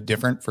 It's a little bit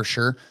different for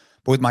sure.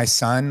 But with my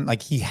son,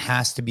 like he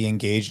has to be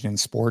engaged in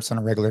sports on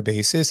a regular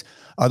basis.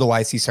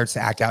 Otherwise he starts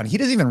to act out and he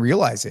doesn't even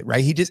realize it,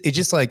 right? He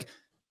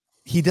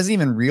doesn't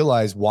even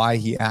realize why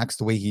he acts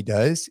the way he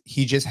does.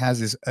 He just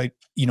has this,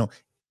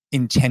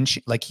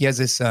 intention, like he has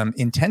this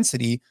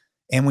intensity.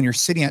 And when you're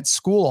sitting at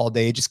school all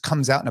day, it just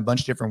comes out in a bunch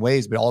of different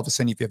ways. But all of a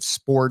sudden, if you have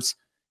sports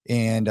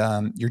and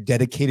you're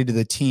dedicated to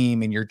the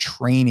team and you're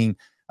training,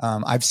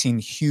 I've seen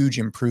huge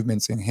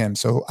improvements in him.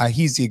 So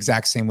he's the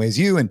exact same way as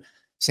you and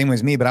same way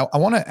as me. But I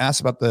want to ask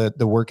about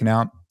the working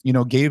out. You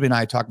know, Gabe and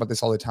I talk about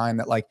this all the time,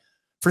 that like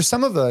for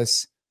some of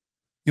us,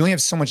 you only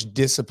have so much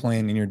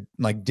discipline in your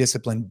like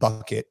discipline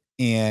bucket.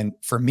 And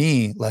for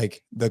me,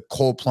 like the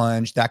cold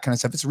plunge, that kind of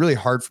stuff, it's really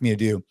hard for me to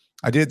do.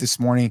 I did it this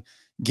morning.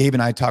 Gabe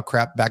and I talk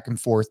crap back and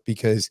forth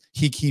because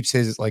he keeps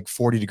his at like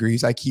 40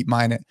 degrees. I keep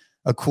mine at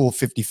a cool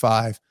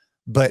 55.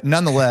 But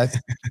nonetheless,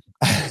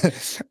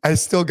 I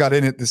still got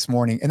in it this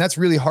morning. And that's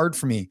really hard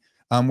for me.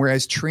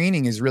 Whereas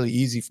training is really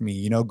easy for me,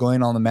 you know,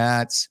 going on the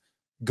mats,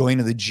 going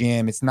to the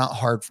gym. It's not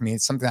hard for me.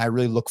 It's something I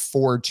really look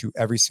forward to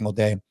every single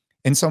day.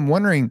 And so I'm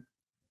wondering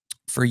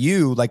for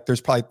you, like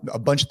there's probably a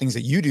bunch of things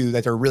that you do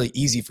that are really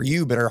easy for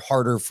you, but are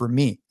harder for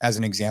me as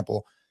an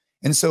example.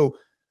 And so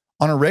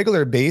on a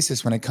regular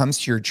basis, when it comes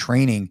to your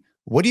training,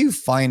 what do you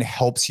find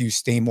helps you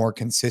stay more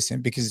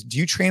consistent? Because do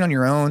you train on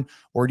your own,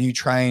 or do you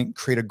try and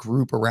create a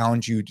group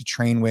around you to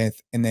train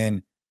with? And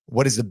then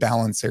what is the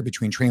balance there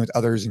between training with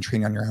others and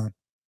training on your own?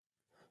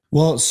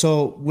 Well,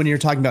 so when you're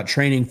talking about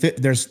training,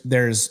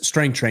 there's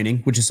strength training,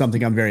 which is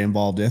something I'm very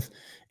involved with.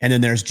 And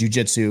then there's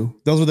jiu-jitsu.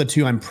 Those are the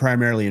two I'm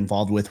primarily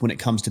involved with when it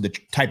comes to the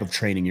type of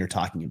training you're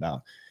talking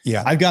about.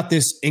 Yeah. I've got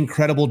this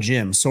incredible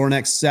gym.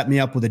 Sorenex set me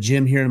up with a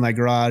gym here in my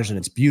garage, and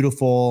it's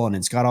beautiful and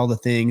it's got all the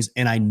things,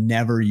 and I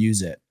never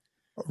use it.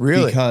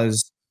 Really?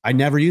 Because I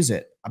never use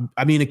it.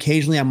 I mean,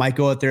 occasionally I might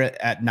go out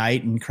there at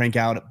night and crank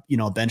out, you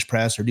know, a bench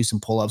press or do some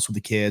pull-ups with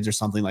the kids or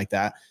something like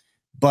that.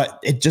 But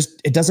it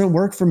doesn't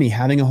work for me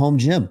having a home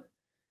gym.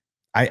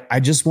 I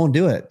just won't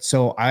do it.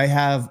 So I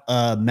have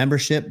a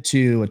membership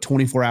to a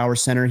 24-hour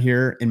center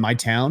here in my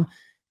town,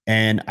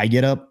 and I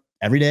get up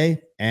every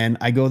day and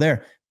I go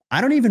there.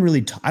 I don't even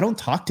really, I don't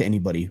talk to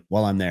anybody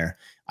while I'm there.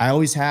 I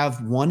always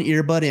have one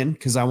earbud in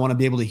because I want to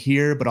be able to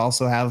hear, but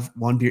also have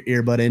one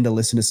earbud in to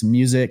listen to some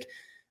music.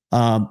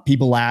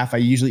 People laugh. I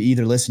usually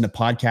either listen to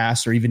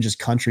podcasts or even just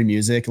country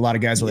music. A lot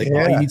of guys are like,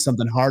 oh, you need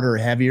something harder or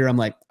heavier. I'm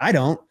like, I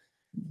don't.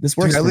 This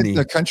works for me. I listen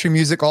to country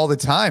music all the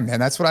time, man.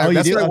 That's what I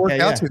work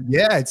out to.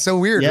 Yeah, it's so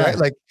weird, right?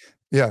 Like,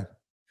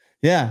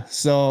 yeah.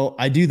 So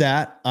I do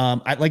that.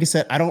 Like I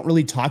said, I don't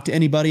really talk to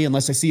anybody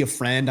unless I see a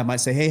friend. I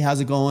might say, hey,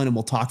 how's it going? And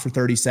we'll talk for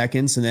 30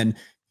 seconds. And then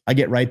I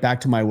get right back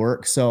to my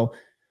work. So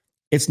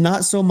it's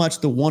not so much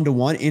the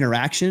one-to-one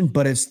interaction,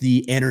 but it's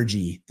the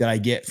energy that I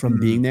get from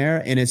being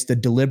there. And it's the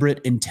deliberate,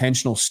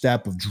 intentional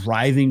step of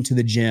driving to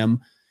the gym.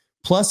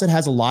 Plus, it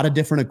has a lot of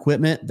different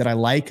equipment that I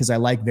like because I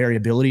like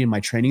variability in my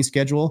training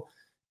schedule.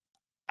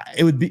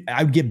 I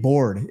would get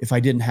bored if I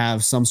didn't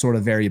have some sort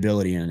of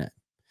variability in it.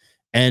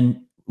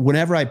 And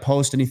whenever I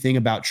post anything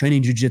about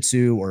training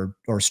jiu-jitsu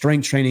or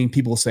strength training,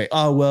 people say,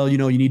 oh, well, you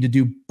need to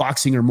do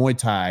boxing or Muay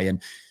Thai.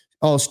 And,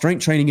 oh,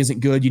 strength training isn't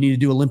good. You need to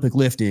do Olympic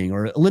lifting,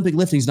 or Olympic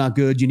lifting is not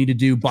good. You need to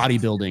do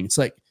bodybuilding. It's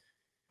like,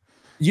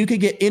 you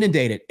could get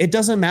inundated. It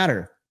doesn't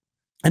matter.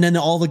 And then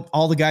all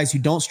the guys who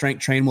don't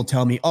strength train will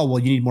tell me, oh, well,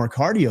 you need more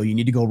cardio. You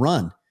need to go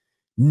run.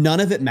 None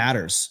of it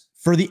matters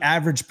for the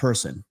average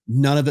person.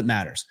 None of it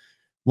matters.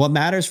 What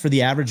matters for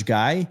the average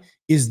guy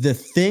is the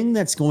thing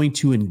that's going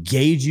to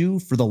engage you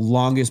for the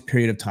longest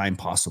period of time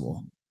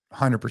possible.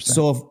 100%.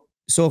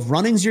 So if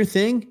running's your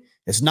thing,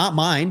 it's not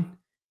mine.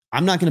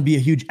 I'm not going to be a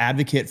huge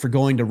advocate for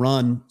going to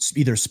run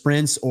either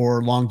sprints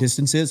or long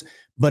distances,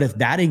 but if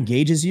that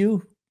engages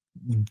you,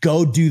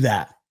 go do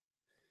that.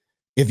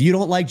 If you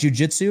don't like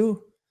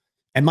jiu-jitsu,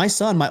 and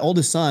my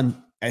oldest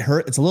son,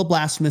 it's a little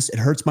blasphemous. It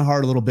hurts my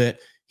heart a little bit.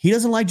 He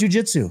doesn't like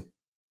jiu-jitsu.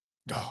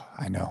 Oh,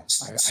 I know.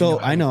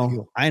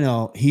 I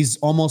know. He's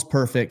almost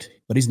perfect,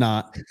 but he's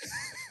not.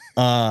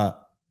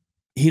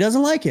 He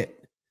doesn't like it.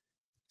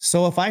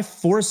 So if I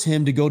force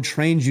him to go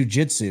train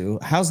jiu-jitsu,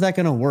 how's that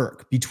going to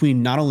work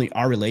between not only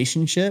our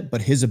relationship,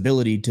 but his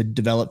ability to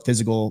develop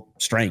physical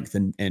strength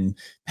and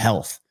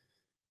health?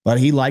 But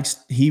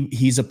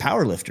he's a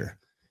power lifter.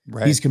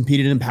 Right. He's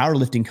competed in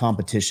powerlifting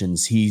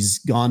competitions. He's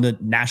gone to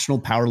national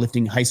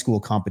powerlifting high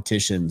school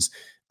competitions.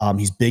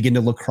 He's big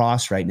into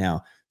lacrosse right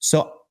now.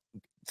 So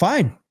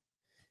fine.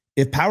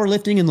 If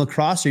powerlifting and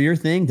lacrosse are your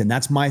thing, then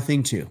that's my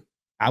thing too.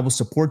 I will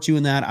support you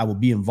in that. I will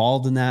be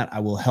involved in that. I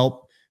will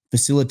help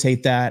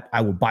facilitate that.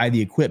 I will buy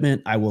the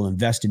equipment. I will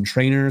invest in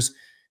trainers,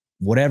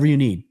 whatever you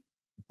need.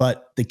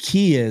 But the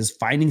key is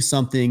finding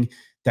something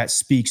that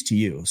speaks to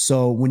you.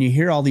 So when you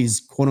hear all these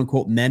quote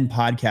unquote men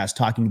podcasts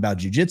talking about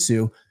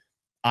jiu-jitsu,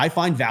 I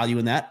find value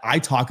in that. I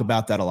talk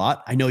about that a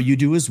lot. I know you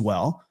do as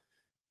well.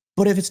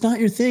 But if it's not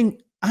your thing,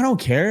 I don't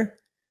care.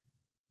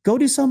 Go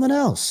do something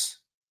else.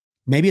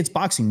 Maybe it's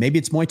boxing. Maybe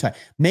it's Muay Thai.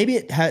 Maybe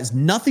it has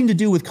nothing to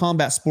do with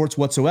combat sports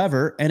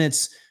whatsoever, and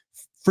it's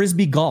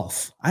Frisbee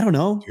golf. I don't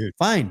know. Dude.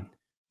 Fine.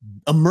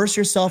 Immerse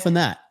yourself in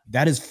that.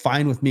 That is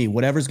fine with me.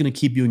 Whatever's going to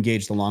keep you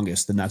engaged the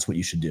longest, then that's what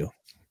you should do.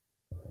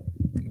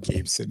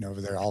 Gabe's sitting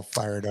over there all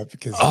fired up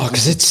because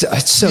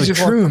it's so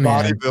true,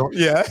 man.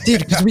 Yeah,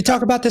 dude, because we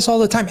talk about this all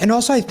the time. And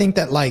also I think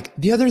that like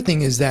the other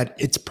thing is that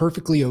it's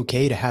perfectly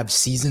okay to have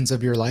seasons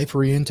of your life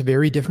where you're into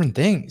very different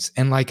things.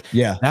 And like,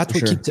 that's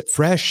what keeps it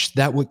fresh.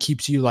 That what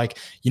keeps you like,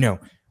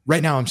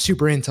 right now I'm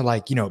super into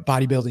like,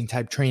 bodybuilding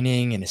type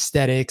training and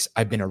aesthetics.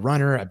 I've been a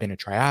runner. I've been a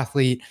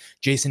triathlete.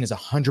 Jason is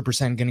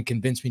 100% going to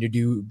convince me to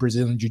do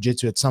Brazilian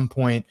Jiu-Jitsu at some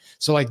point.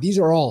 So like, these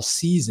are all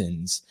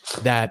seasons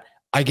that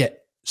I get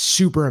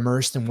super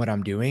immersed in what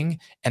I'm doing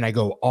and I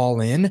go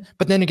all in.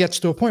 But then it gets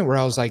to a point where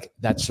I was like,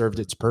 that served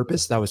its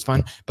purpose. That was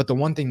fun. But the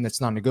one thing that's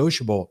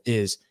non-negotiable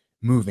is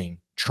moving,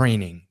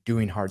 training,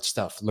 doing hard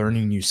stuff,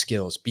 learning new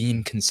skills,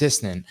 being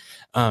consistent.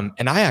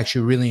 And I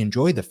actually really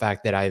enjoyed the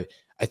fact that I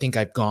think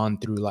I've gone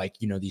through like,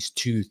 these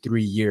 2-3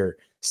 year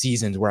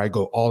seasons where I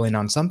go all in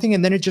on something.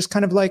 And then it just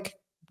kind of like,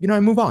 I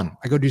move on.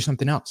 I go do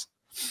something else.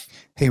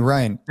 Hey,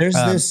 Ryan, there's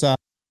this,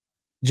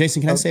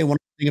 Jason, can I say one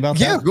thing about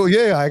that?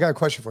 Yeah. I got a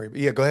question for you.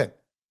 Yeah, go ahead.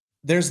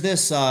 There's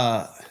this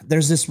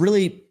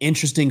really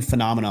interesting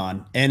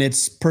phenomenon, and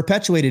it's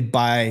perpetuated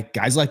by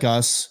guys like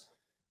us,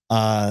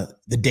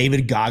 the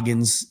David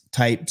Goggins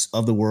types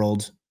of the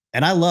world.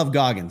 And I love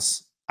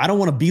Goggins. I don't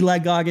want to be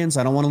like Goggins.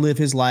 I don't want to live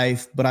his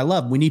life,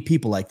 but we need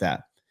people like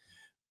that.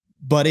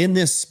 But in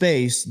this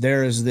space,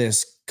 there is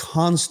this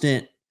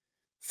constant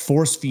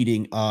force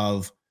feeding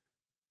of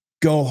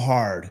go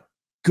hard,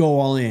 go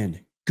all in,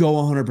 go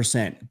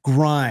 100%,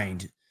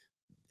 grind.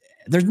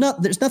 There's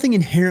nothing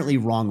inherently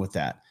wrong with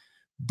that.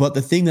 But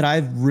the thing that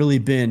I've really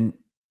been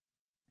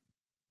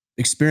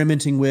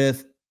experimenting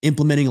with,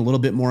 implementing a little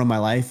bit more in my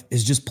life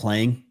is just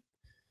playing,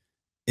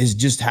 is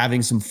just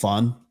having some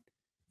fun.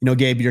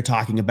 Gabe, you're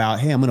talking about,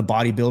 hey, I'm going to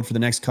bodybuild for the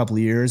next couple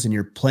of years, and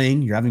you're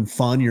playing, you're having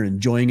fun, you're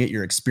enjoying it,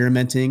 you're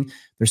experimenting.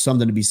 There's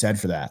something to be said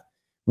for that.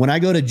 When I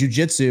go to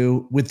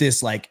jiu-jitsu with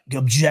this like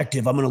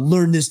objective, I'm going to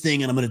learn this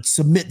thing and I'm going to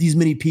submit these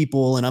many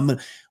people and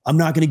I'm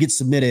not going to get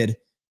submitted.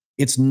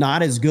 It's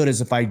not as good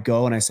as if I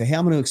go and I say, hey,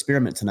 I'm going to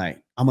experiment tonight.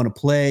 I'm going to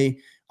play.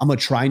 I'm going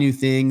to try new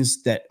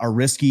things that are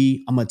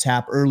risky. I'm going to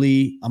tap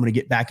early. I'm going to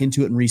get back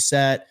into it and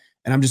reset.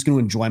 And I'm just going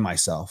to enjoy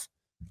myself.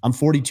 I'm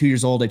 42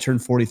 years old. I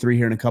turned 43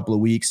 here in a couple of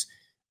weeks.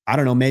 I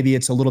don't know, maybe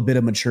it's a little bit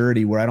of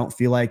maturity where I don't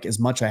feel like as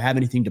much I have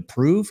anything to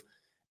prove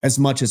as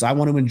much as I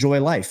want to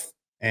enjoy life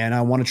and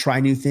I want to try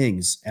new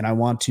things and I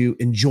want to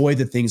enjoy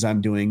the things I'm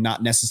doing,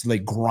 not necessarily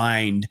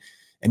grind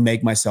and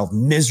make myself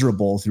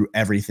miserable through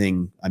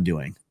everything I'm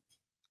doing.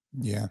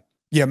 Yeah.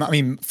 Yeah. I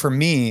mean, for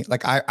me,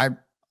 like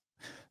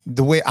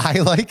the way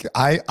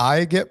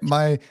I get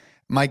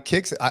my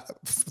kicks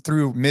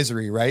through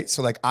misery, right?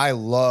 So like, I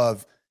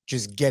love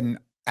just getting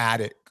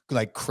at it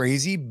like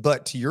crazy.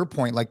 But to your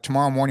point, like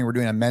tomorrow morning, we're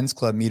doing a men's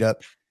club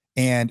meetup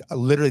and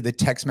literally the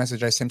text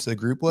message I sent to the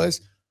group was,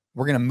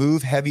 we're going to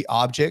move heavy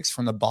objects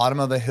from the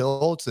bottom of the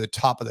hill to the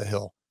top of the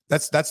hill.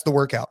 That's the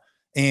workout.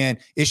 And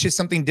it's just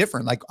something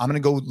different. Like I'm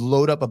going to go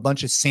load up a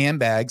bunch of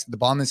sandbags at the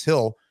bottom of this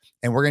hill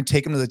and we're going to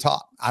take them to the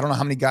top. I don't know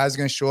how many guys are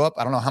going to show up.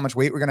 I don't know how much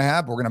weight we're going to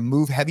have. But we're going to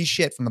move heavy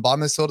shit from the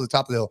bottom of this hill to the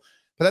top of the hill.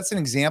 But that's an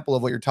example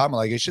of what you're talking about.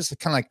 Like, it's just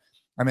kind of like,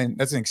 I mean,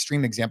 that's an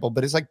extreme example,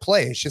 but it's like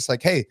play. It's just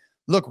like, hey,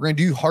 look, we're going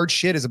to do hard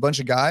shit as a bunch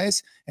of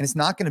guys and it's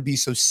not going to be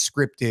so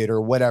scripted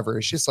or whatever.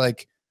 It's just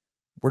like,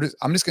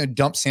 I'm just going to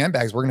dump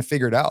sandbags. We're going to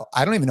figure it out.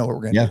 I don't even know what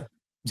we're going to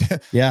do.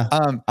 Yeah.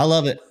 I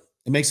love it.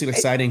 It makes it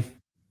exciting.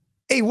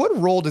 Hey, what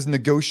role does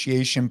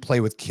negotiation play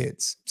with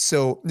kids?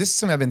 So this is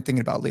something I've been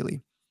thinking about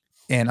lately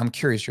and I'm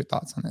curious your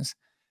thoughts on this.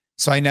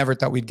 So I never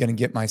thought we'd going to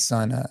get my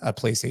son a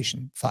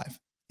PlayStation 5.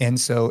 And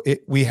so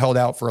we held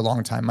out for a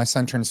long time. My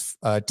son turns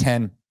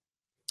 10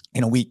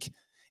 in a week.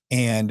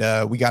 And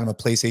we got him a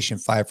PlayStation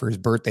 5 for his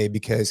birthday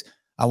because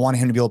I wanted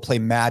him to be able to play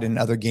Madden and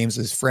other games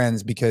with his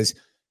friends, because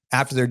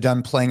after they're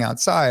done playing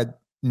outside,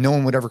 no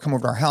one would ever come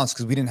over to our house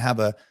because we didn't have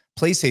a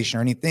PlayStation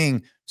or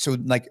anything. So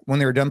like when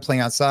they were done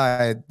playing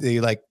outside, they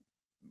like,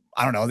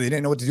 I don't know, they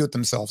didn't know what to do with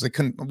themselves. They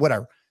couldn't,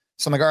 whatever.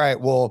 So I'm like, all right,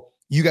 well,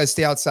 you guys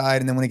stay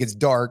outside. And then when it gets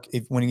dark,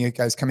 when you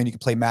guys come in, you can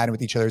play Madden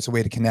with each other. It's a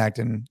way to connect.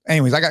 And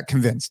anyways, I got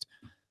convinced.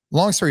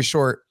 Long story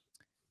short,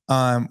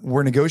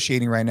 we're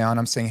negotiating right now and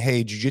I'm saying,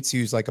 hey, jiu-jitsu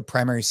is like a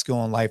primary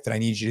skill in life that I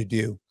need you to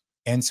do.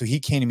 And so he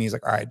came to me, he's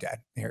like, all right, Dad,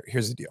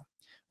 here's the deal.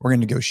 We're going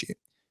to negotiate.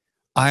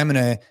 I'm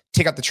going to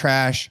take out the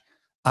trash.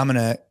 I'm going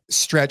to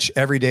stretch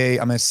every day.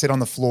 I'm going to sit on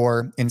the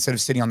floor instead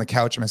of sitting on the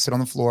couch. I'm going to sit on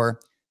the floor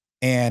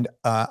and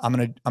I'm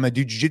going to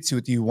do jiu-jitsu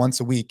with you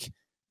once a week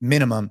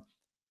minimum.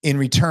 In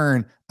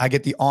return, I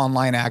get the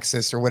online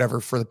access or whatever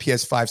for the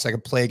PS5 so I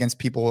can play against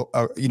people,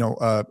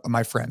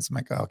 my friends. I'm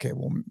like, okay,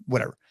 well,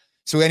 whatever.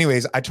 So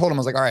anyways, I told him, I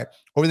was like, all right,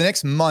 over the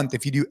next month,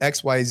 if you do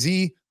X, Y,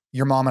 Z,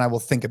 your mom and I will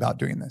think about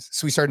doing this.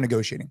 So we started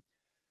negotiating.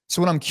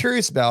 So what I'm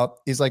curious about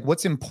is like,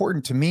 what's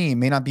important to me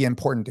may not be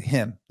important to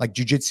him, like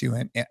jiu-jitsu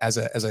and as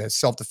a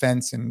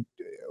self-defense and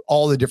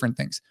all the different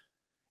things.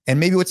 And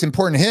maybe what's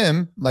important to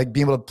him, like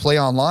being able to play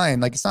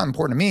online, like it's not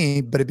important to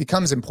me, but it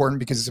becomes important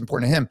because it's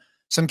important to him.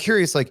 So I'm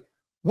curious, like,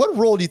 what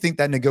role do you think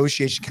that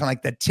negotiation, kind of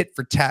like that tit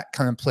for tat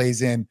kind of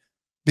plays in?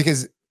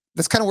 Because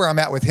that's kind of where I'm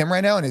at with him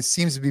right now. And it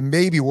seems to be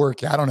maybe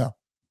working. I don't know.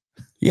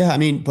 Yeah. I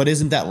mean, but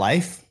isn't that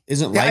life?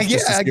 Isn't life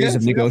just a series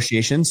of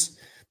negotiations?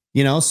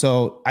 You know,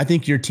 so I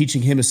think you're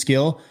teaching him a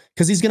skill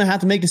because he's going to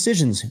have to make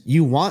decisions.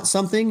 You want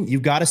something,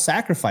 you've got to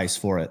sacrifice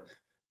for it.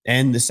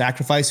 And the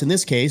sacrifice in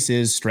this case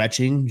is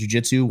stretching,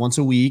 jiu-jitsu once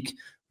a week,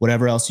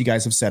 whatever else you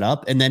guys have set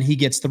up. And then he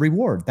gets the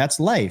reward. That's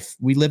life.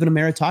 We live in a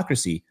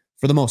meritocracy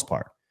for the most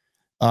part.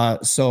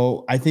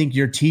 So I think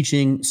you're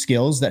teaching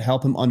skills that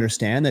help him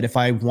understand that if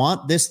I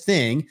want this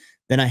thing,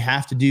 then I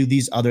have to do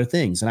these other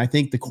things. And I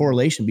think the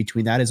correlation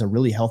between that is a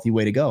really healthy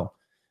way to go.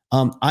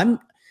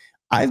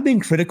 I've been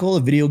critical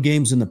of video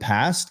games in the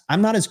past.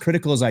 I'm not as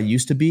critical as I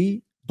used to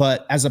be,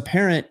 but as a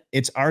parent,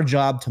 it's our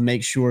job to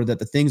make sure that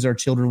the things our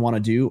children want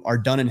to do are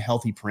done in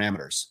healthy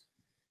parameters.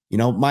 You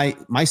know,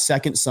 my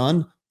second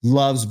son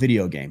loves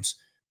video games,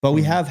 but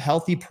we have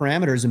healthy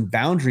parameters and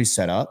boundaries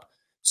set up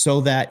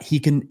so that he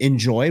can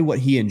enjoy what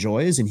he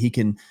enjoys and he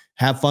can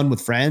have fun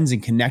with friends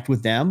and connect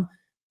with them.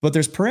 But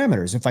there's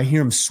parameters. If I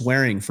hear him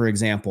swearing, for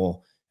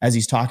example, as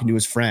he's talking to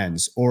his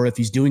friends, or if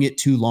he's doing it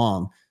too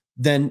long,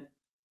 then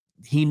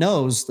he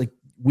knows like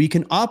we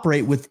can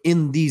operate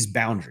within these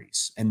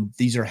boundaries and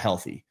these are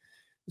healthy.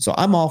 So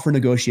I'm all for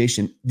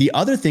negotiation. The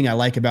other thing I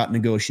like about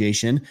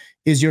negotiation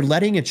is you're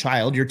letting a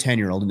child, your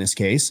 10-year-old in this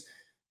case,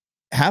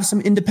 have some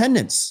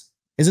independence.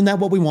 Isn't that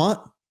what we want?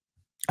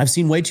 I've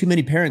seen way too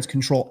many parents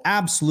control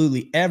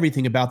absolutely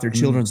everything about their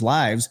children's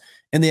lives,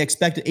 and they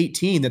expect at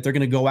 18 that they're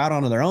going to go out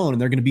on their own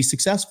and they're going to be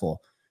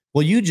successful.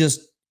 Well,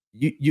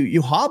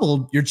 you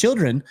hobbled your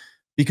children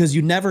because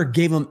you never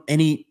gave them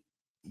any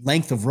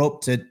length of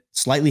rope to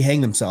slightly hang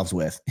themselves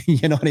with.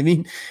 You know what I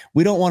mean?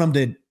 We don't want them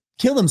to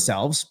kill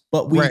themselves,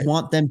 but we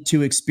want them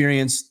to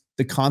experience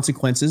the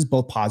consequences,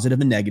 both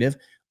positive and negative,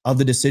 of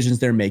the decisions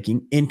they're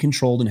making in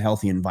controlled and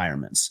healthy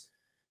environments.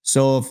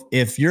 So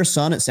if your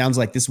son, it sounds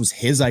like this was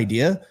his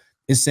idea,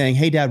 is saying,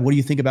 hey, dad, what do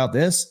you think about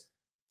this?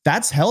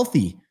 That's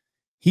healthy.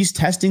 He's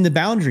testing the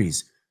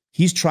boundaries.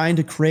 He's trying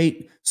to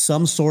create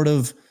some sort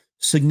of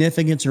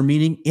significance or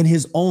meaning in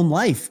his own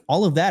life.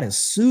 All of that is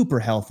super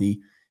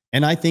healthy.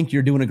 And I think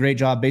you're doing a great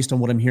job, based on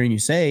what I'm hearing you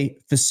say,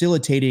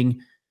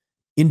 facilitating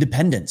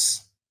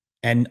independence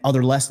and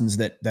other lessons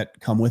that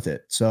come with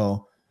it.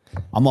 So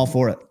I'm all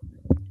for it.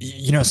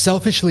 You know,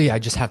 selfishly, I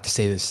just have to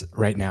say this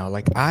right now.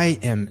 Like, I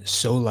am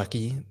so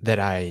lucky that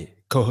I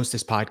co-host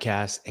this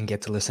podcast and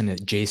get to listen to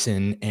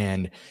Jason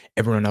and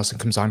everyone else that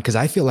comes on. Cause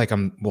I feel like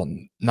I'm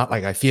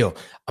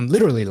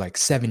literally like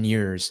 7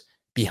 years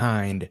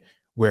behind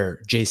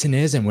where Jason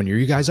is and when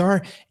you guys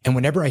are. And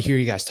whenever I hear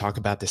you guys talk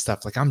about this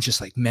stuff, like, I'm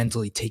just like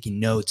mentally taking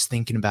notes,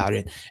 thinking about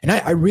it. And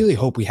I really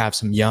hope we have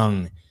some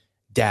young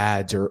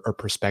dads or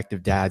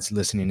prospective dads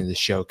listening to this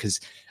show. Cause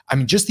I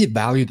mean, just the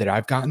value that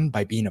I've gotten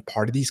by being a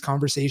part of these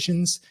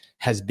conversations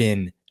has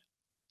been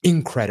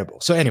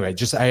incredible. So anyway,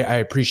 just, I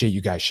appreciate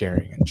you guys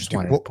sharing and just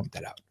wanted to point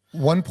that out.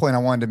 One point I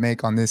wanted to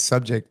make on this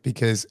subject,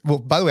 because, well,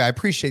 by the way, I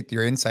appreciate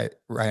your insight,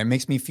 Ryan. It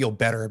makes me feel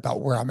better about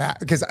where I'm at,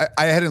 because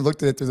I hadn't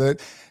looked at it through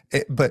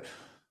but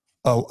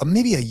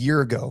maybe a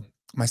year ago,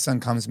 my son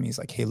comes to me. He's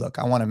like, hey, look,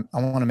 I want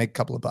to make a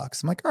couple of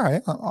bucks. I'm like, all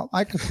right,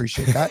 I can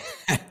appreciate that.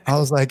 I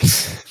was like,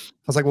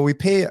 well, we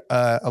pay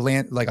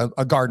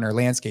a gardener,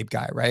 landscape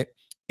guy, right?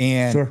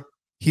 And sure.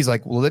 He's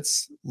like, well,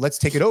 let's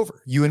take it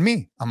over, you and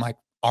me. I'm like,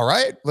 all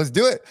right, let's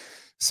do it.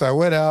 So I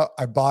went out,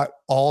 I bought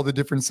all the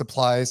different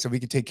supplies so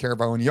we could take care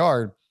of our own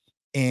yard.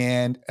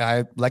 And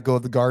I let go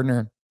of the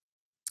gardener.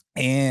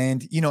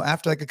 And, you know,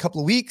 after like a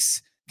couple of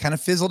weeks, kind of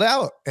fizzled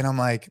out. And I'm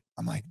like,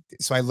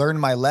 so I learned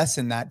my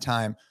lesson that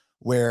time,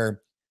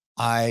 where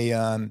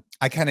I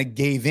kind of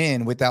gave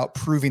in without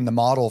proving the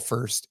model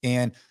first.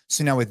 And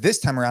so now with this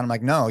time around, I'm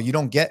like, no, you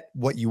don't get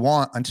what you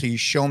want until you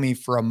show me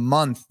for a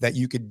month that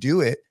you could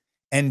do it.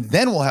 And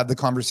then we'll have the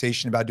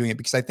conversation about doing it.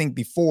 Because I think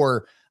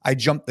before I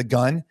jumped the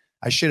gun,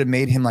 I should have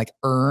made him like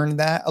earn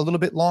that a little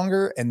bit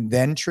longer and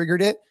then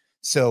triggered it.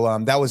 So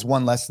that was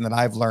one lesson that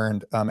I've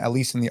learned, at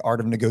least in the art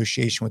of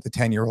negotiation with the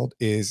 10-year-old,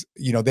 is,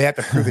 you know, they have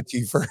to prove it to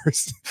you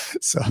first.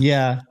 So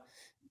yeah.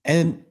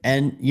 And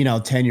you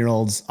know,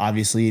 10-year-olds,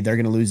 obviously they're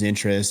going to lose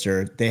interest,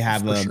 or they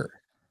have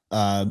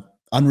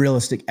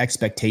unrealistic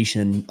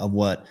expectation of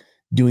what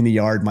doing the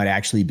yard might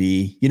actually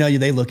be. You know,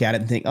 they look at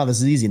it and think, oh,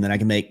 this is easy, and then I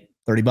can make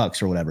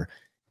 $30 or whatever.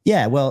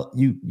 Yeah, well,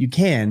 you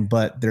can,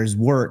 but there's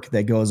work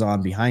that goes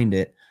on behind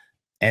it,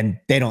 and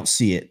they don't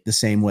see it the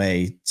same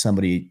way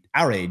somebody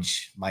our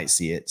age might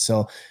see it.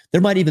 So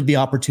there might even be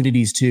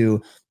opportunities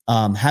to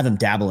have them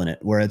dabble in it,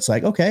 where it's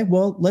like, okay,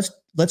 well,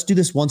 let's do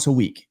this once a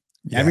week.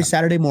 Yeah. Every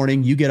Saturday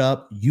morning, you get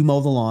up, you mow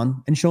the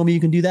lawn, and show me you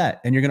can do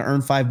that. And you're going to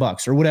earn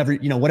 $5 or whatever,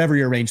 you know, whatever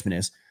your arrangement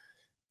is.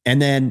 And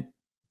then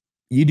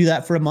you do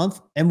that for a month,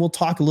 and we'll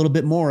talk a little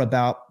bit more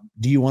about,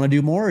 do you want to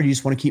do more, or do you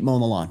just want to keep mowing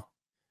the lawn?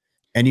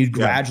 And you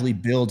gradually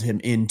build him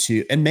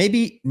into, and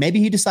maybe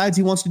he decides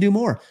he wants to do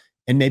more,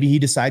 and maybe he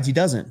decides he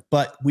doesn't.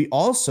 But we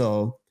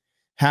also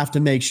have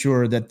to make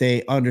sure that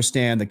they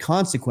understand the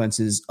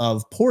consequences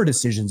of poor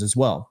decisions as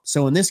well.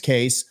 So in this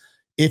case,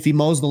 if he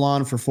mows the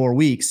lawn for 4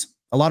 weeks,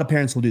 a lot of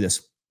parents will do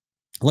this.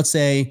 Let's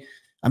say,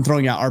 I'm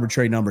throwing out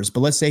arbitrary numbers,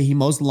 but let's say he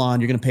mows the lawn.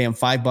 You're going to pay him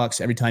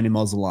 $5 every time he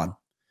mows the lawn.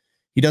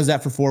 He does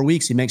that for 4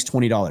 weeks. He makes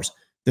 $20.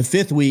 The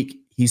 5th week,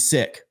 he's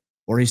sick,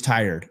 or he's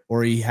tired,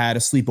 or he had a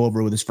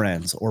sleepover with his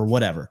friends, or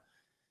whatever.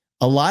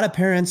 A lot of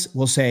parents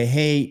will say,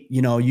 hey,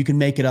 you know, you can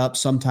make it up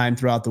sometime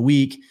throughout the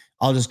week.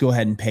 I'll just go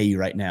ahead and pay you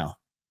right now.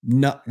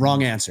 No,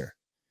 wrong answer.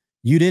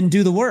 You didn't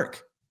do the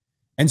work.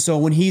 And so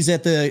when he's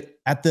at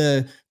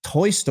the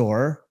toy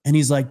store and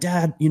he's like,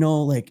 Dad, you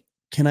know, like,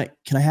 can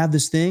I have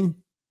this thing?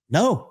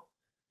 No,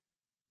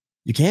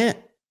 you can't.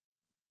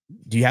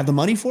 Do you have the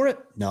money for it?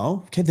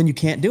 No. Okay, then you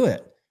can't do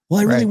it.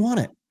 Well, I really want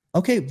it.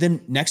 Okay,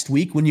 then next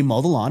week when you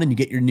mow the lawn and you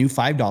get your new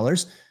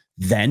 $5,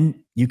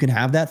 then you can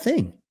have that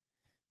thing.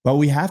 But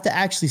we have to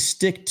actually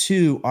stick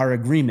to our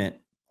agreement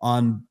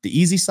on the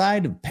easy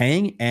side of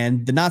paying,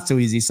 and the not so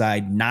easy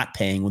side, not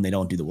paying when they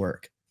don't do the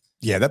work.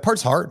 Yeah, that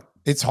part's hard.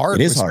 It's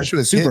hard. It is hard.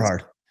 It's super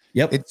hard.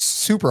 Yep. It's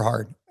super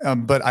hard.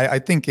 But I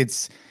think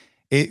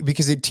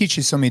because it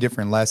teaches so many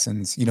different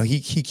lessons. You know, he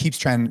keeps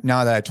trying,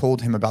 now that I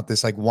told him about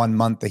this like 1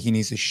 month that he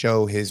needs to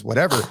show his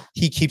whatever,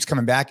 he keeps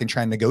coming back and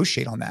trying to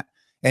negotiate on that.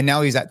 And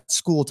now he's at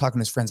school talking to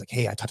his friends like,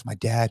 hey, I talked to my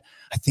dad.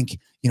 I think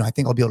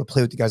I'll be able to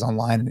play with you guys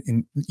online.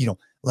 And you know,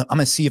 I'm going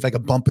to see if I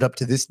could bump it up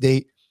to this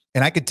date.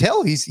 And I could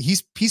tell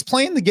he's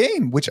playing the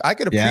game, which I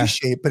could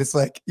appreciate, but it's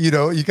like, you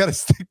know, you got to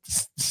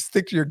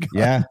stick to your guns.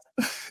 Yeah.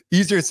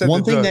 Easier said than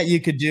done. One thing that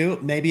you could do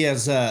maybe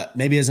as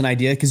an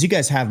idea, because you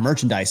guys have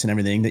merchandise and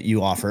everything that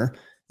you offer.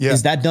 Yeah.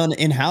 Is that done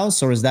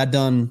in-house, or is that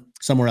done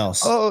somewhere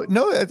else? Oh,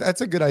 no,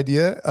 that's a good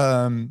idea.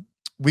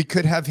 We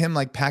could have him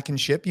like pack and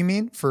ship, you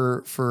mean,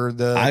 for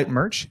the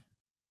merch?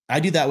 I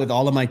do that with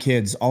all of my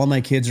kids. All of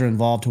my kids are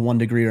involved to one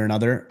degree or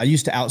another. I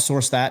used to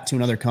outsource that to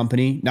another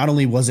company. Not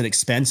only was it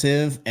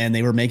expensive and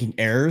they were making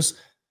errors,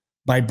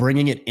 by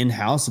bringing it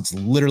in-house, it's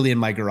literally in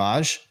my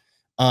garage.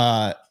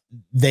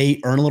 they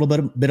earn a little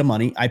bit of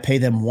money. I pay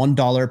them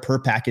 $1 per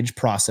package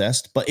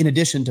processed. But in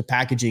addition to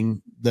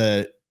packaging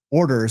the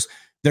orders,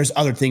 there's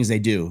other things they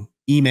do,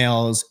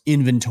 emails,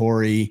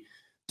 inventory,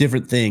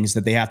 different things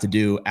that they have to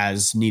do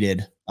as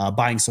needed,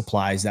 buying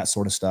supplies, that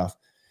sort of stuff.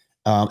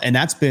 And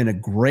that's been a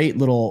great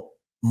little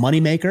money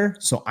maker.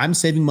 So I'm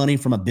saving money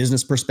from a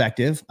business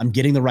perspective. I'm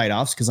getting the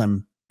write-offs because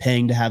I'm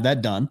paying to have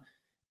that done.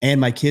 And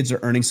my kids are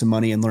earning some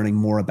money and learning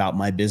more about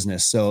my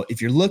business. So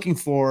if you're looking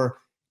for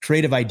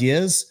creative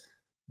ideas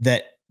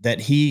that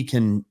he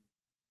can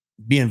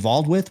be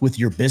involved with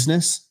your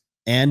business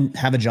and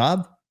have a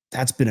job,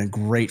 that's been a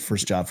great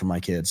first job for my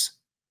kids.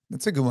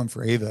 That's a good one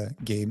for Ava,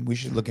 Gabe. We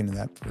should look into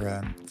that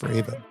for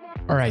Ava.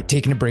 All right,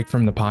 taking a break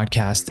from the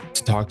podcast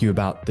to talk to you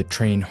about the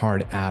Train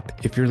Hard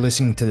app. If you're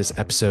listening to this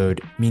episode,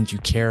 it means you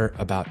care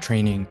about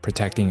training,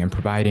 protecting, and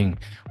providing,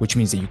 which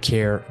means that you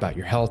care about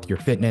your health, your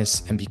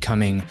fitness, and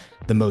becoming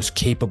the most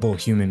capable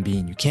human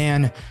being you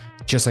can,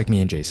 just like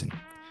me and Jason.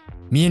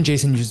 Me and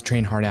Jason use the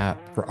Train Hard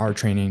app for our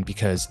training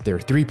because there are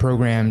 3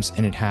 programs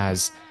and it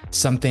has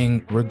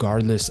something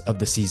regardless of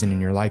the season in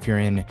your life you're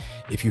in.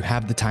 If you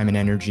have the time and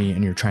energy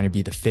and you're trying to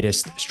be the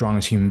fittest,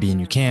 strongest human being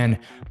you can,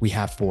 we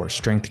have 4: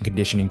 strength and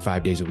conditioning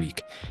 5 days a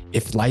week.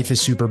 If life is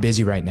super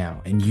busy right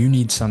now and you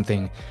need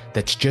something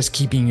that's just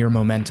keeping your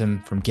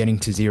momentum from getting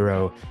to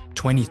 0,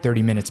 20,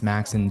 30 minutes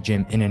max in the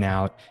gym, in and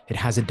out, it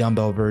has a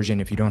dumbbell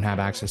version. If you don't have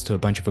access to a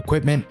bunch of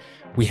equipment,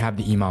 we have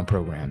the EMOM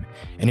program.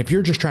 And if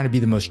you're just trying to be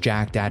the most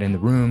jacked dad in the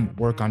room,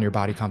 work on your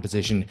body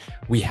composition,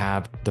 we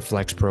have the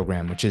Flex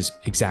program, which is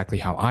exactly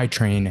how I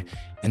train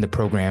and the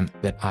program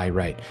that I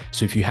write.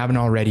 So if you haven't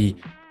already,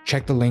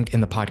 check the link in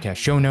the podcast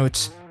show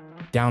notes,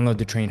 download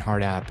the Train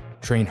Hard app,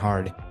 train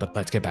hard, but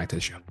let's get back to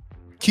the show.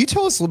 Can you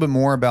tell us a little bit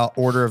more about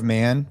Order of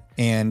Man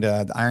and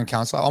the Iron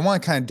Council? I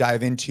want to kind of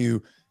dive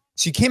into,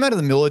 so you came out of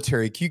the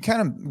military. Can you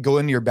kind of go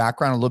into your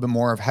background a little bit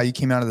more of how you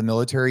came out of the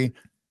military?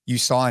 You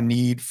saw a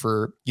need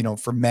for,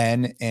 for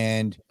men,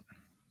 and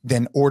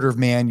then Order of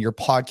Man, your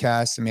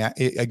podcast. I mean,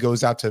 it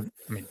goes out to,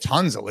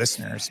 tons of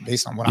listeners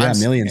based on what I'm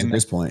seeing. Millions at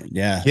this point.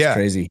 Yeah. It's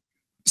crazy.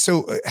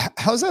 So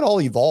how's that all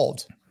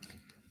evolved?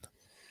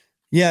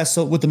 Yeah.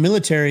 So with the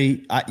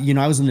military, I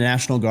was in the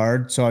National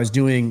Guard. So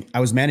I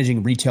was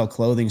managing retail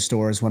clothing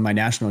stores when my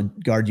National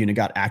Guard unit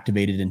got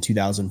activated in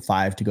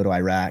 2005 to go to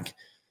Iraq.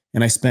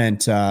 And I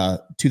spent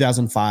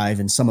 2005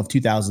 and some of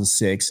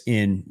 2006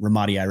 in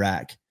Ramadi,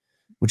 Iraq,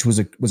 which was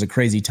a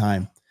crazy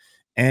time.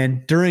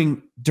 And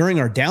during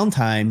our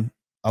downtime,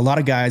 a lot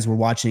of guys were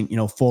watching,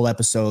 full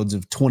episodes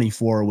of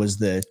 24 was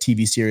the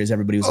TV series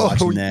everybody was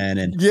watching then.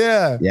 And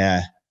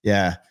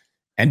yeah.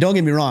 And don't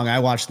get me wrong, I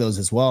watched those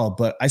as well,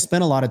 but I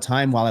spent a lot of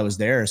time while I was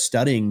there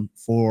studying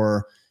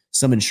for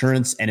some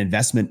insurance and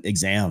investment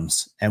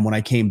exams. And when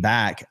I came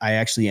back, I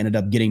actually ended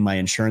up getting my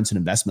insurance and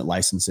investment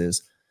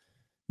licenses.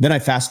 Then I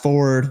fast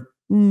forward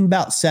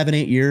about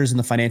 7-8 years in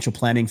the financial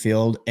planning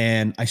field,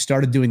 and I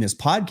started doing this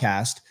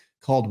podcast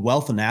called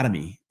Wealth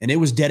Anatomy. And it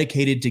was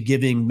dedicated to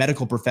giving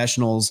medical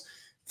professionals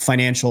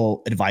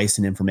financial advice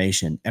and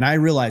information. And I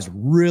realized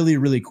really,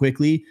 really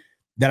quickly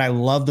that I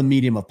love the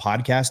medium of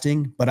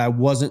podcasting, but I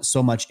wasn't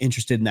so much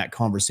interested in that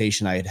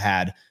conversation I had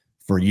had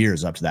for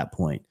years up to that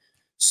point.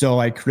 So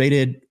I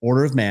created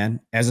Order of Man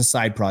as a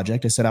side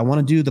project. I said, I want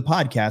to do the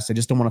podcast. I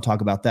just don't want to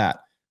talk about that.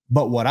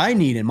 But what I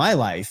need in my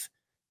life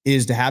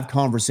is to have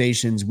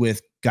conversations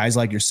with guys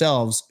like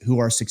yourselves who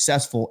are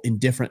successful in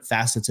different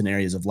facets and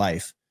areas of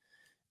life.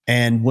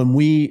 And when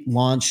we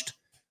launched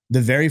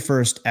the very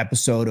first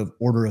episode of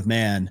Order of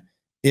Man,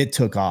 it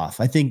took off.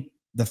 I think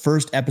the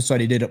first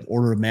episode I did of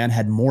Order of Man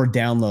had more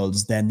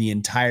downloads than the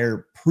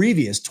entire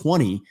previous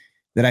 20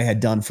 that I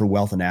had done for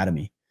Wealth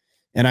Anatomy.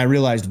 And I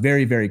realized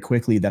very, very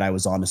quickly that I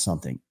was onto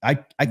something.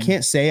 I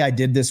can't say I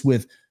did this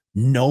with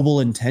noble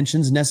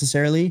intentions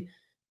necessarily.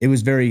 It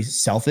was very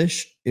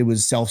selfish. It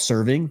was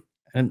self-serving,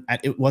 and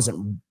it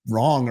wasn't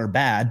wrong or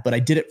bad, but I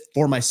did it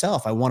for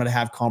myself. I wanted to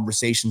have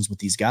conversations with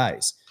these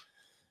guys.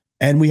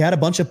 And we had a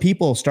bunch of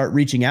people start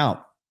reaching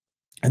out,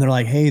 and they're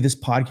like, hey, this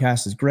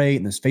podcast is great.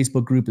 And this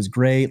Facebook group is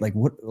great. Like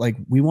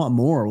we want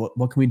more.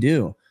 What can we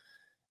do?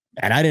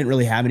 And I didn't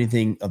really have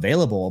anything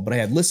available, but I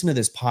had listened to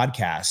this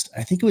podcast.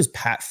 I think it was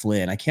Pat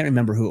Flynn. I can't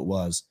remember who it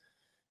was.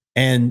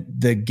 And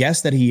the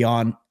guest that he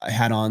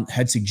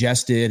had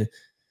suggested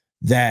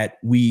that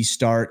we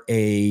start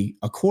a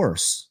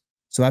course.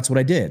 So that's what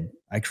I did.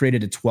 I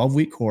created a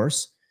 12-week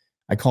course.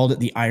 I called it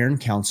the Iron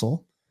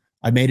Council.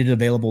 I made it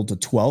available to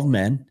 12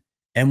 men,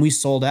 and we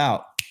sold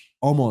out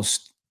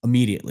almost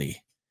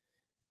immediately.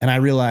 And I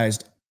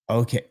realized,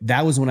 okay,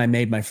 that was when I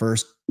made my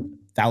first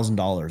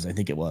 $1,000. I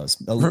think it was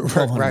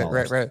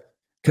 $1,200. Right.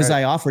 Because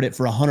I offered it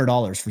for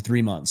 $100 for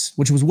 3 months,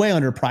 which was way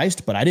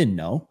underpriced, but I didn't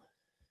know.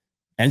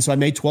 And so I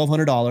made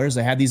 $1,200.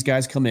 I had these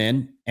guys come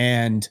in,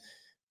 and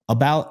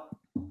about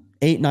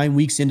 8-9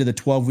 weeks into the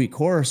 12-week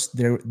course,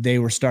 they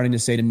were starting to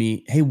say to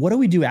me, hey, what do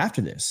we do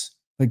after this?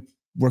 Like,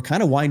 we're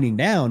kind of winding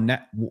down.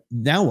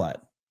 Now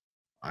what?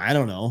 I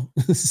don't know.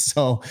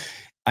 So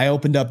I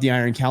opened up the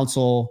Iron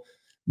Council,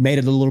 made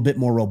it a little bit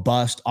more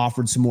robust,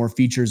 offered some more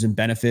features and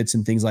benefits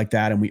and things like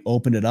that. And we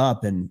opened it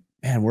up, and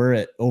man, we're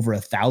at over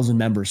 1,000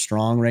 members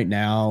strong right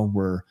now.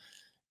 We're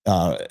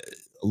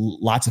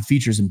lots of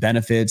features and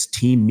benefits,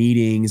 team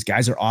meetings,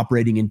 guys are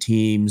operating in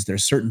teams.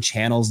 There's certain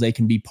channels they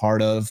can be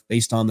part of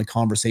based on the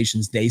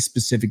conversations they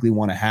specifically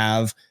want to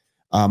have.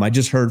 I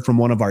just heard from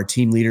one of our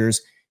team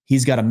leaders.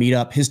 He's got a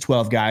meetup. His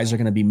 12 guys are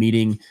going to be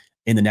meeting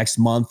in the next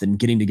month and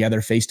getting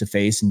together face to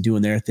face and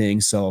doing their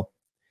thing. So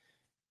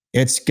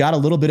it's got a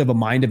little bit of a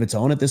mind of its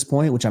own at this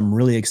point, which I'm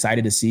really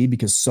excited to see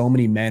because so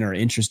many men are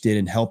interested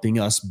in helping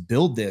us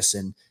build this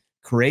and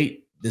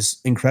create this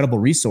incredible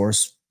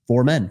resource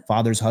for men,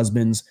 fathers,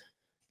 husbands,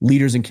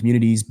 leaders in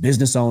communities,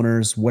 business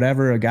owners,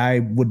 whatever a guy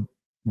would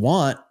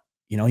want.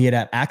 You know, he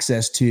had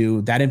access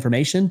to that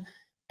information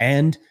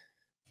and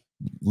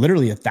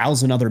literally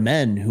 1,000 other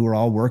men who are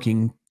all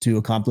working to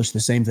accomplish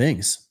the same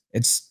things.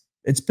 It's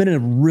been a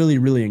really,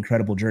 really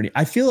incredible journey.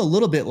 I feel a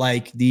little bit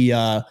like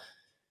the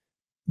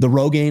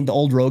Rogaine, the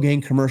old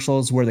Rogaine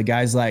commercials where the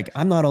guy's like,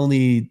 I'm not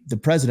only the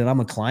president, I'm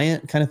a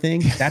client kind of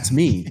thing. That's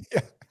me.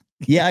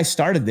 Yeah, I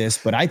started this,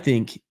 but I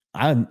think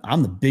I'm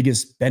the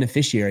biggest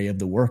beneficiary of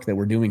the work that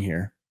we're doing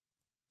here.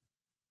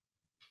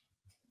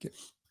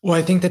 Well,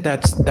 I think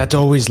that's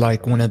always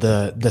like one of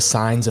the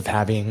signs of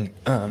having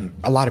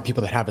a lot of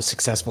people that have a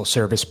successful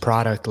service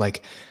product.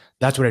 Like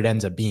that's what it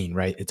ends up being,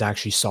 right? It's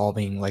actually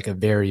solving like a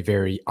very,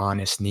 very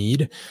honest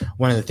need.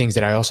 One of the things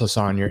that I also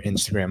saw on your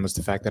Instagram was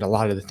the fact that a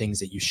lot of the things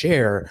that you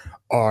share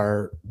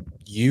are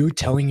you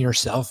telling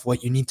yourself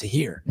what you need to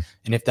hear.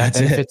 And if that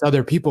benefits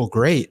other people,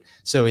 great.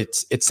 So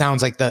it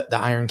sounds like the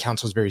Iron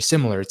Council is very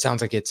similar. It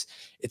sounds like it's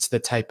the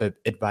type of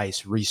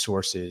advice,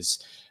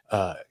 resources,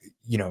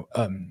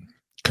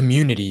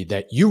 community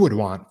that you would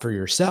want for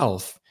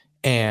yourself.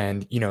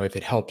 And, if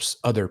it helps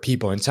other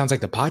people, and it sounds like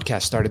the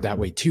podcast started that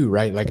way too,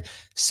 right? Like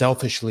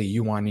selfishly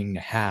you wanting to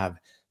have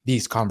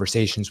these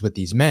conversations with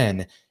these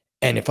men,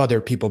 and if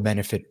other people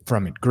benefit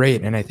from it,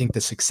 great. And I think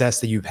the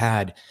success that you've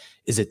had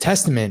is a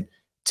testament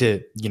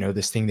to,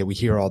 this thing that we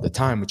hear all the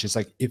time, which is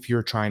like, if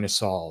you're trying to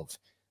solve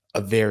a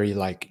very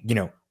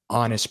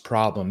honest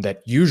problem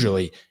that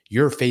usually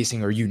you're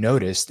facing or you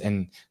noticed,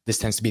 and this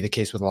tends to be the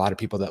case with a lot of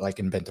people that like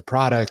invent a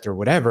product or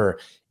whatever,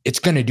 it's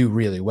going to do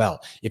really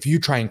well. If you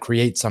try and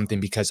create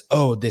something because,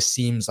 oh, this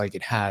seems like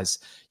it has,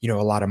 a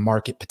lot of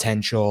market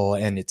potential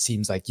and it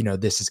seems like,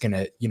 this is going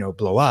to,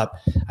 blow up,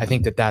 I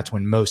think that's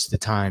when most of the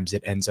times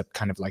it ends up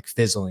kind of like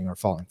fizzling or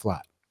falling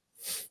flat.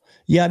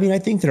 Yeah, I mean, I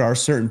think there are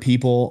certain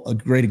people, a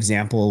great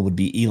example would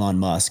be Elon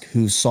Musk,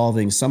 who's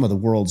solving some of the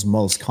world's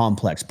most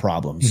complex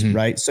problems,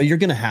 right? So you're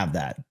going to have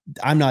that.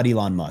 I'm not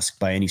Elon Musk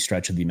by any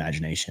stretch of the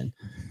imagination.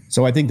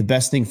 So I think the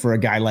best thing for a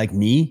guy like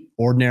me,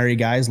 ordinary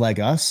guys like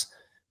us,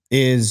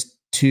 is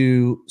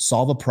to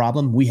solve a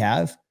problem we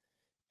have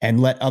and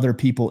let other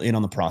people in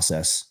on the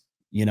process,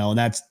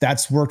 and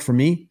that's worked for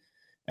me.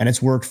 And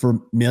it's worked for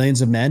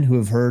millions of men who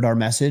have heard our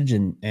message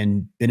and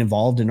been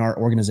involved in our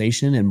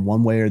organization in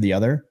one way or the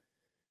other.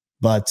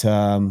 But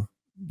solve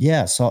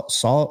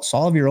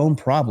your own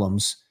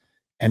problems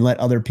and let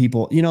other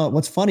people,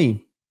 what's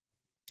funny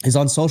is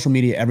on social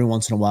media, every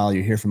once in a while,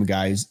 you hear from a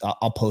guy,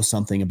 I'll post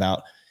something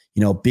about,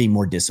 being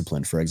more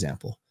disciplined, for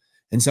example.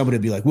 And somebody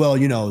would be like, well,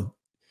 you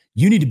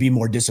need to be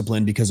more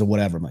disciplined because of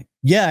whatever. I'm like,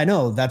 yeah, I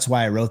know. That's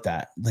why I wrote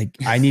that. Like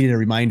I needed a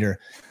reminder.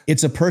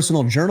 It's a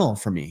personal journal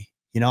for me.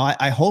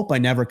 I hope I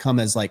never come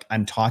as like,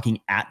 I'm talking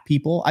at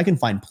people. I can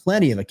find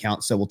plenty of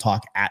accounts that will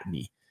talk at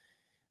me.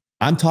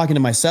 I'm talking to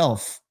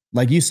myself.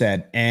 Like you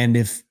said, and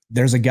if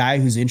there's a guy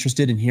who's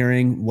interested in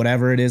hearing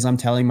whatever it is I'm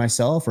telling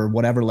myself or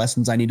whatever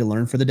lessons I need to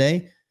learn for the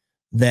day,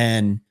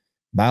 then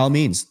by all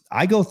means,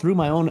 I go through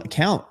my own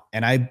account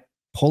and I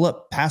pull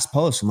up past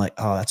posts. I'm like,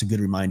 oh, that's a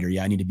good reminder.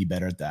 Yeah, I need to be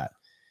better at that.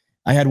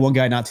 I had one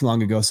guy not too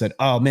long ago said,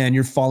 oh man,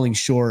 you're falling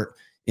short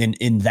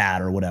in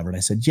that or whatever. And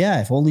I said, yeah,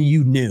 if only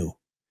you knew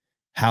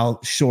how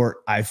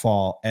short I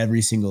fall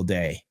every single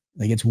day.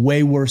 Like it's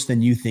way worse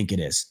than you think it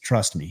is.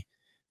 Trust me.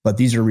 But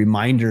these are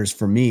reminders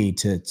for me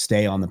to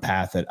stay on the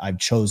path that I've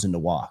chosen to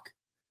walk.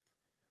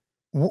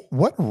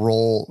 What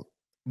role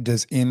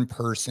does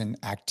in-person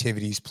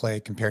activities play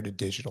compared to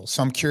digital?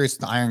 So I'm curious,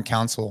 the Iron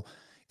Council,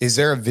 is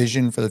there a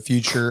vision for the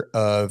future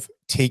of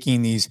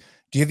taking these,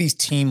 do you have these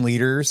team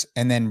leaders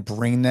and then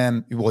bring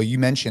them? Well, you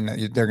mentioned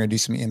that they're going to do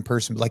something in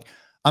person, but like,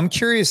 I'm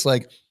curious,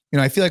 like,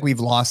 I feel like we've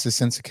lost a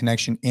sense of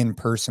connection in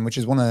person, which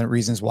is one of the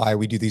reasons why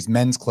we do these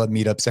men's club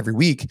meetups every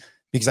week,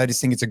 because I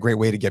just think it's a great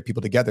way to get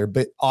people together.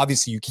 But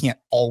obviously you can't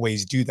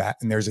always do that.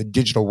 And there's a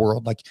digital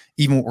world, like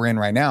even what we're in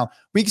right now,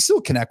 we can still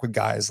connect with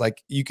guys.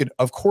 Like you could,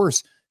 of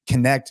course,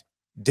 connect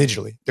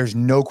digitally. There's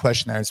no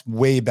question that it's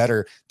way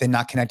better than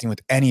not connecting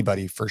with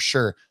anybody for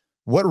sure.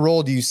 What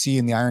role do you see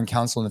in the Iron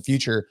Council in the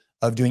future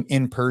of doing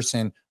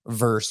in-person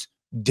versus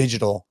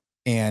digital?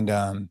 And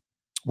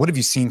what have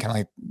you seen kind of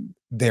like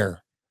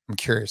there? I'm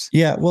curious.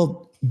 Yeah,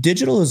 well,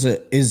 digital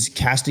is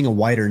casting a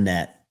wider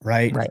net,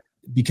 right? Right.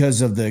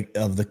 Because of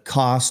the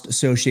cost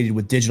associated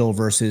with digital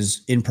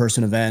versus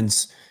in-person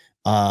events,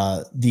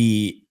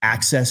 the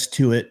access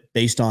to it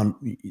based on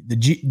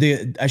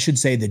I should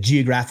say the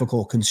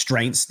geographical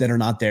constraints that are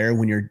not there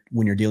when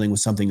you're dealing with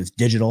something that's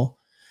digital.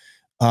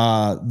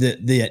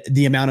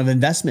 the amount of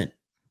investment,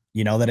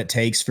 you know, that it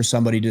takes for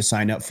somebody to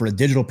sign up for a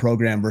digital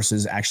program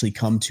versus actually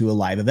come to a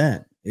live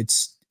event.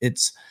 It's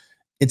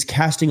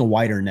casting a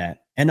wider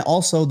net. And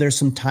also there's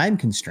some time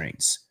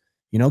constraints.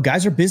 You know,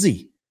 guys are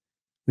busy.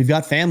 We've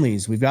got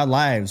families, we've got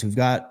lives, we've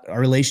got a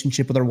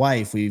relationship with our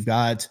wife, we've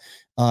got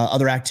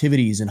other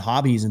activities and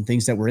hobbies and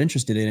things that we're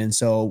interested in. And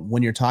so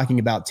when you're talking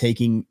about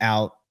taking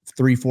out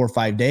 3, 4,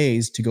 5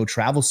 days to go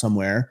travel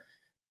somewhere,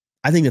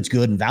 I think that's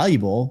good and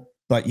valuable,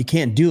 but you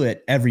can't do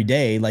it every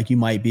day like you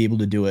might be able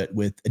to do it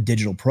with a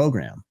digital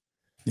program.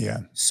 Yeah.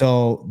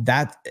 So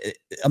that,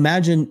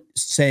 imagine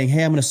saying,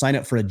 hey, I'm going to sign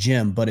up for a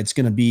gym, but it's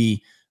going to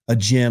be a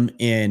gym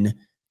in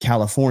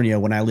California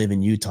when I live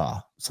in Utah.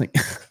 It's like,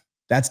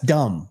 that's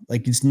dumb.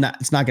 Like it's not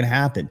going to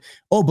happen.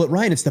 Oh, but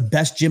Ryan, it's the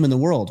best gym in the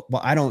world.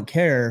 Well, I don't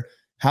care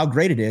how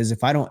great it is.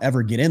 If I don't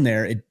ever get in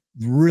there, it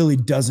really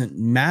doesn't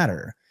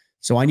matter.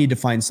 So I need to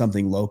find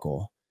something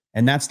local.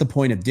 And that's the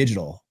point of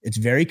digital. It's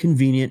very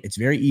convenient. It's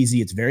very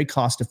easy. It's very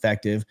cost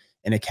effective,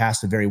 and it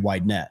casts a very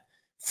wide net.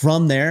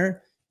 From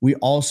there, we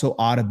also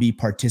ought to be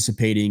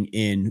participating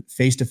in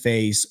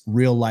face-to-face,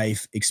 real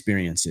life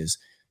experiences.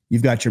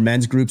 You've got your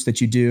men's groups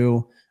that you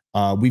do.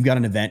 We've got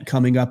an event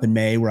coming up in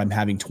May where I'm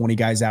having 20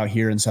 guys out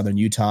here in Southern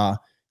Utah.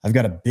 I've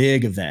got a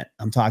big event.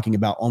 I'm talking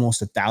about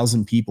almost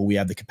 1,000 people. We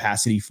have the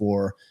capacity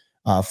for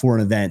an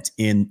event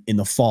in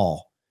the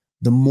fall.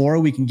 The more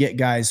we can get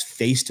guys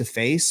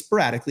face-to-face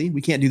sporadically,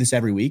 we can't do this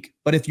every week,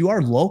 but if you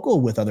are local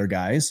with other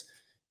guys,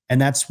 and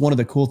that's one of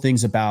the cool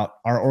things about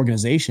our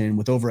organization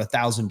with over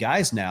 1,000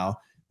 guys now,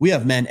 we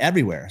have men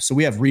everywhere. So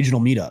we have regional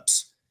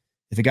meetups.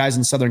 If a guy's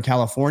in Southern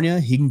California,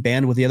 he can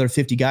band with the other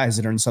 50 guys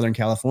that are in Southern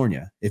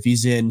California. If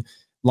he's in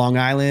Long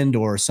Island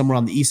or somewhere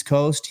on the East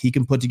Coast, he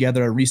can put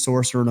together a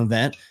resource or an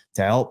event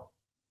to help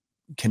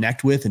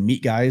connect with and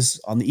meet guys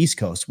on the East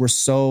Coast. We're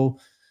so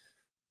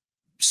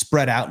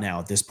spread out now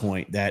at this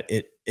point that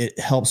it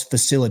helps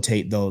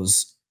facilitate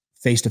those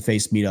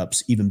face-to-face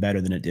meetups even better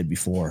than it did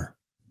before.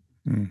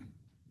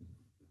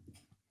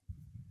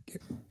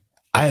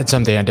 I had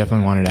something I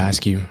definitely wanted to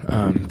ask you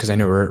because I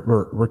know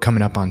we're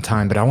coming up on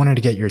time, but I wanted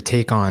to get your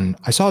take on,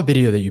 I saw a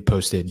video that you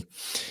posted.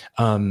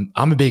 I'm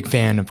a big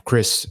fan of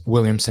Chris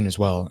Williamson as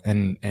well.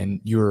 And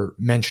you were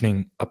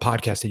mentioning a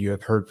podcast that you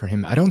have heard from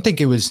him. I don't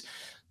think it was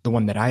the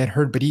one that I had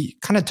heard, but he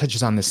kind of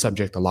touches on this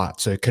subject a lot.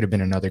 So it could have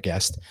been another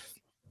guest.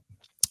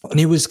 And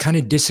he was kind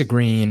of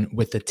disagreeing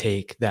with the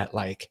take that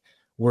like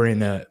we're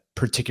in a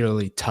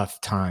particularly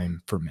tough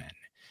time for men.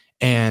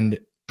 And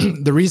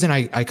the reason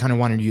I kind of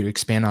wanted you to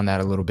expand on that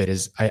a little bit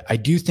is I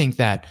do think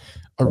that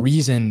a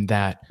reason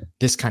that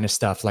this kind of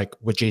stuff, like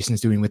what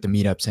Jason's doing with the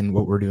meetups and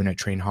what we're doing at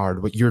Train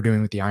Hard, what you're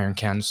doing with the Iron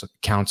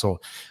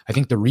Council, I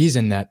think the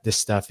reason that this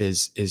stuff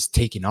is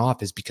taking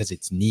off is because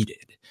it's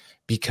needed.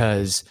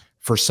 Because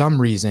for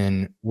some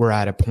reason, we're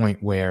at a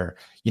point where,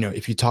 you know,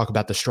 if you talk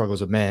about the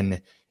struggles of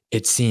men,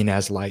 it's seen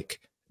as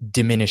like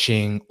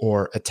diminishing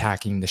or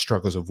attacking the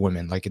struggles of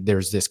women. Like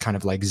there's this kind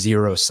of like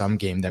zero-sum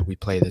game that we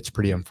play that's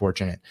pretty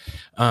unfortunate.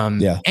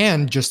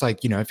 And just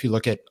like, you know, if you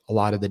look at a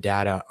lot of the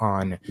data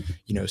on,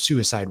 you know,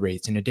 suicide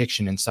rates and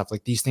addiction and stuff,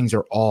 like these things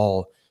are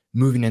all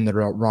moving in the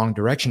wrong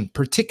direction,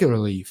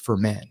 particularly for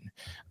men.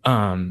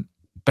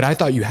 But I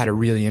thought you had a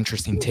really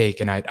interesting take,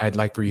 and I'd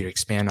like for you to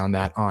expand on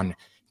that, on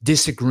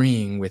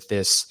disagreeing with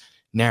this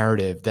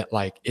narrative that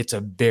like it's a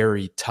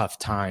very tough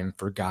time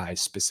for guys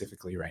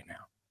specifically right now.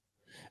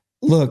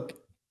 Look,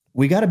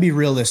 we got to be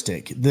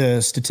realistic.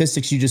 The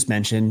statistics you just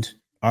mentioned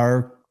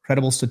are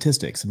credible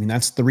statistics. I mean,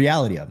 that's the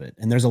reality of it.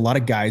 And there's a lot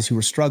of guys who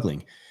are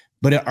struggling,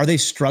 but are they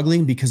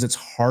struggling because it's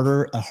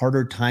a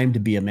harder time to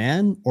be a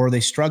man, or are they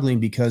struggling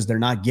because they're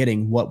not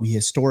getting what we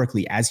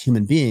historically as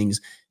human beings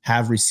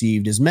have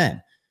received as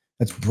men?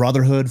 That's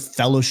brotherhood,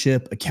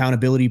 fellowship,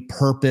 accountability,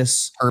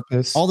 purpose,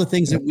 all the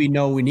things that we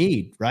know we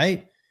need,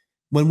 right?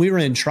 When we were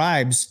in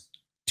tribes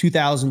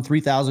 2,000,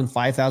 3,000,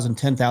 5,000,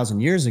 10,000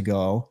 years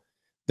ago,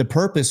 the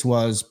purpose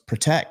was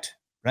protect,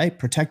 right?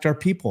 Protect our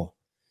people.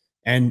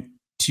 And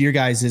to your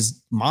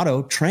guys'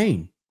 motto,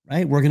 train,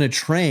 right? We're going to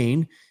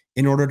train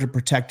in order to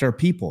protect our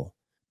people.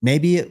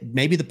 Maybe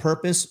the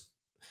purpose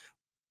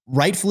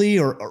rightfully,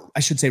 or I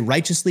should say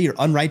righteously or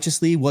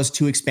unrighteously, was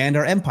to expand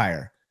our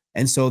empire.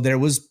 And so there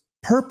was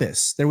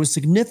purpose, there was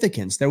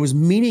significance, there was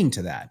meaning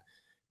to that.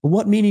 But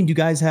what meaning do you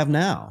guys have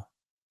now?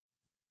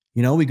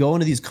 You know, we go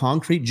into these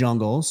concrete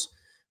jungles.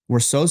 We're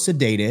so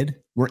sedated.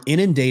 We're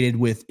inundated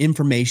with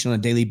information on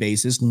a daily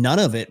basis. None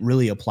of it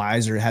really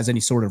applies or has any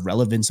sort of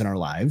relevance in our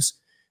lives.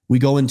 We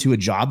go into a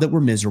job that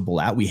we're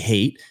miserable at, we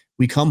hate.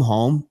 We come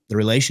home, the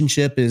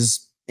relationship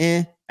is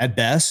at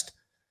best.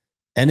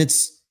 And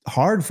it's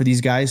hard for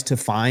these guys to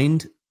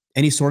find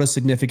any sort of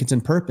significance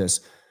and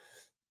purpose.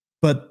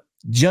 But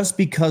just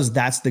because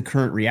that's the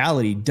current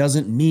reality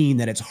doesn't mean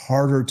that it's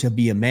harder to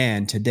be a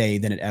man today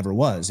than it ever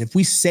was. If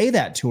we say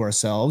that to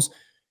ourselves,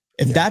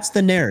 if that's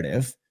the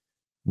narrative,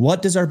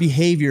 what does our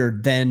behavior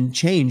then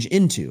change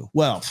into?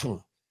 Well,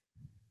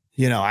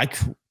 you know,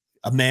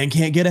 a man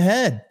can't get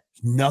ahead.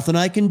 Nothing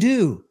I can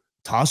do.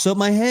 Toss up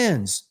my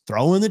hands,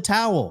 throw in the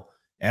towel.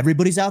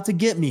 Everybody's out to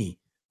get me.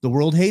 the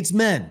world hates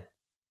men.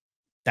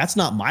 That's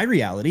not my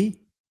reality.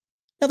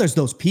 Now there's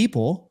those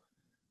people,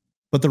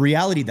 but the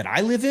reality that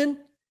I live in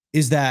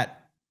is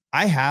that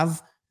I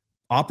have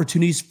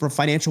opportunities for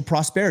financial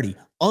prosperity,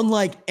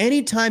 unlike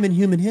any time in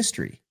human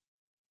history.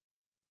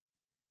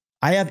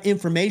 I have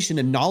information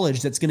and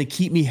knowledge that's going to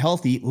keep me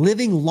healthy,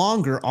 living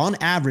longer on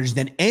average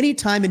than any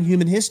time in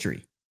human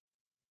history.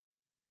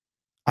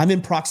 I'm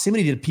in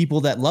proximity to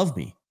people that love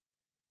me.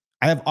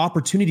 I have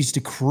opportunities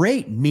to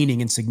create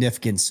meaning and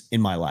significance in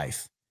my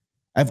life.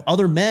 I have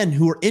other men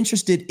who are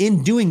interested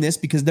in doing this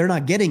because they're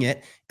not getting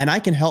it, and I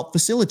can help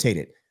facilitate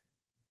it.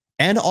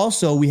 And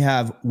also we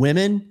have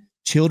women,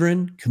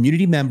 children,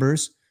 community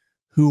members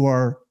who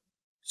are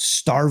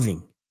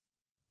starving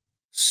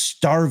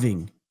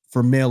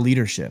for male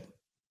leadership.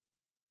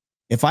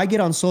 If I get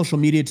on social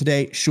media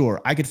today,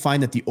 sure, I could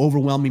find that the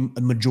overwhelming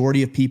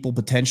majority of people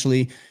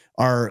potentially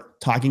are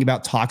talking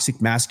about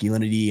toxic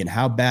masculinity and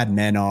how bad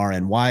men are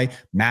and why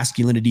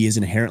masculinity is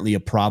inherently a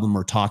problem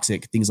or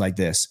toxic, things like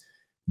this.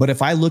 But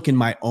if I look in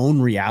my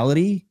own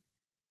reality,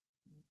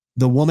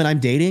 the woman I'm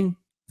dating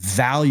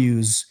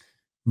values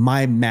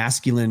my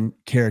masculine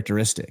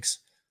characteristics.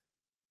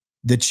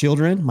 The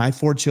children, my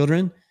 4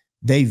 children,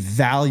 they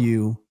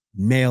value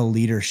male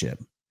leadership.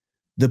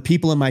 The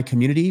people in my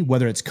community,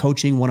 whether it's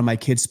coaching one of my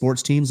kids'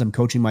 sports teams, I'm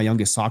coaching my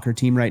youngest soccer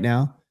team right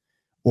now,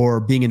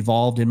 or being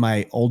involved in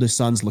my oldest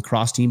son's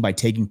lacrosse team by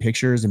taking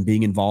pictures and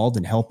being involved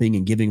and helping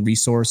and giving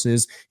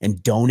resources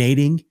and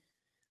donating,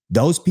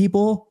 those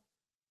people,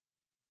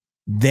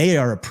 they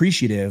are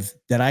appreciative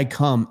that I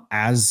come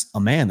as a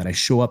man, that I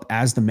show up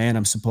as the man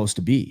I'm supposed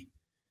to be.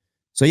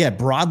 So yeah,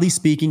 broadly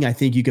speaking, I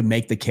think you can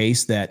make the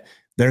case that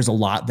there's a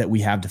lot that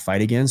we have to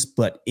fight against,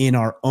 but in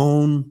our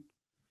own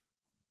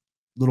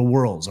little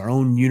worlds, our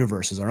own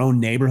universes, our own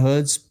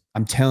neighborhoods,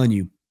 I'm telling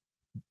you,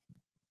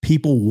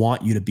 people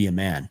want you to be a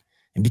man.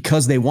 And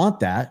because they want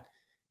that,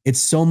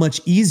 it's so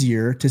much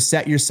easier to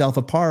set yourself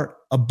apart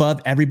above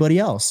everybody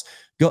else.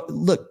 Go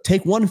look,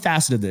 take one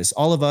facet of this.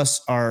 All of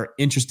us are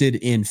interested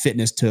in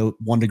fitness to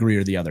one degree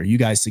or the other. You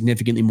guys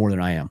significantly more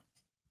than I am.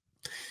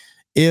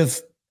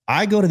 If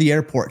I go to the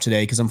airport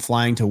today because I'm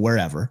flying to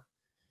wherever,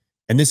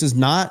 and this is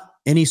not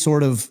any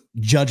sort of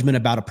judgment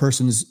about a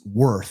person's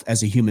worth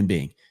as a human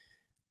being,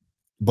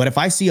 but if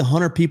I see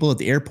 100 people at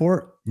the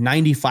airport,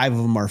 95 of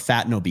them are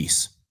fat and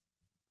obese.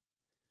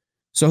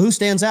 So who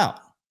stands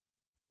out?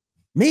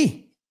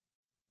 Me.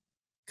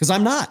 Because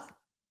I'm not.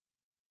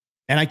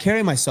 And I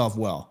carry myself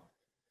well.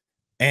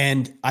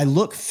 And I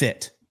look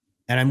fit.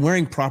 And I'm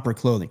wearing proper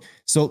clothing.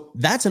 So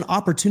that's an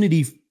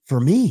opportunity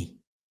for me.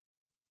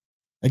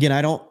 Again,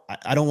 I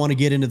don't want to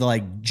get into the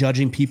like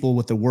judging people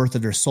with the worth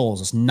of their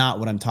souls. It's not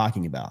what I'm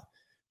talking about.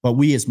 But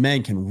we as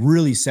men can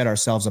really set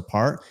ourselves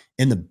apart.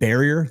 And the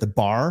barrier, the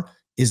bar,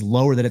 is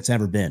lower than it's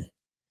ever been.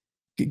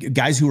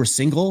 Guys who are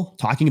single,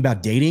 talking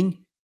about dating,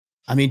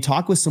 I mean,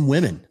 talk with some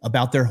women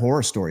about their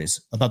horror stories,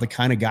 about the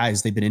kind of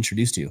guys they've been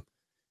introduced to.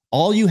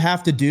 All you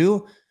have to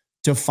do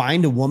to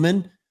find a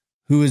woman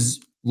who is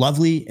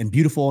lovely and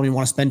beautiful and you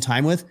want to spend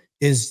time with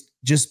is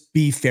just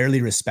be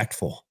fairly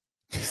respectful.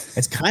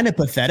 It's kind of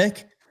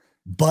pathetic,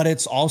 but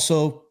it's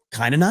also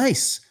kind of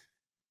nice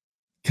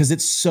because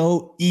it's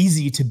so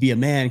easy to be a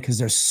man because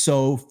there's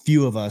so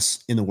few of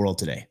us in the world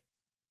today.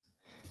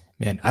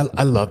 Man,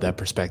 I love that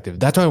perspective.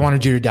 That's why I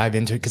wanted you to dive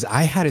into it, because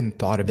I hadn't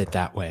thought of it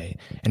that way.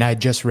 And I had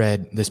just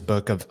read this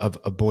book of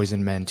Boys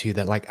and Men too,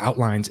 that like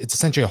outlines, it's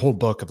essentially a whole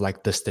book of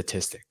like the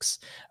statistics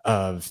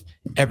of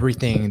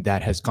everything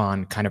that has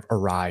gone kind of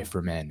awry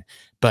for men.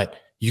 But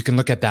you can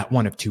look at that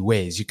one of two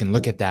ways. You can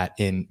look at that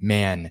in,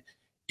 man,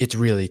 it's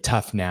really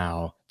tough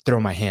now, throw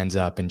my hands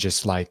up and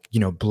just like, you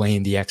know,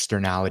 blame the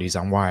externalities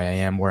on why I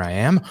am where I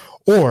am,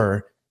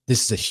 or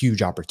this is a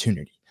huge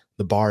opportunity.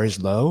 The bar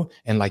is low.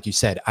 And like you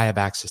said, I have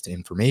access to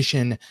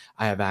information.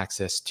 I have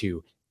access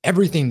to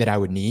everything that I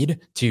would need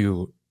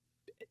to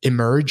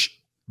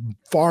emerge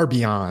far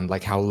beyond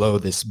like how low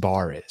this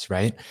bar is.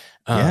 Right.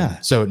 Yeah.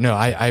 So no,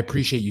 I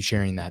appreciate you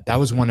sharing that. That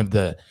was one of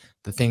the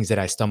things that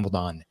I stumbled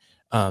on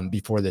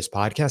before this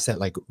podcast that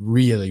like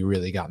really,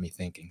 really got me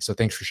thinking. So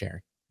thanks for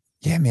sharing.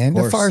 Yeah, man,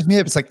 that fires me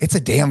up. It's like, it's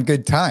a damn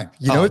good time.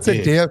 You know, it's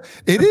dude.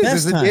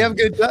 It's a damn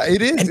good time.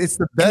 It is. It's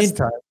the best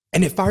time.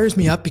 And it fires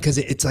me up because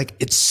it's like,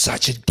 it's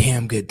such a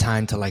damn good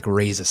time to like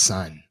raise a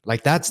son.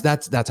 Like that's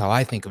how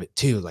I think of it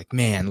too. Like,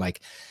 man,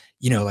 like,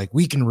 you know, like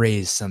we can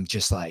raise some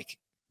just like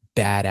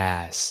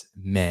badass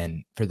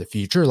men for the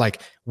future.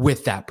 Like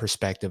with that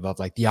perspective of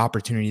like the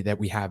opportunity that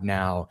we have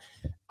now,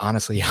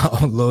 honestly,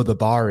 how low the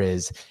bar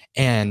is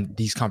and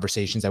these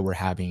conversations that we're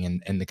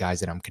having and the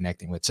guys that I'm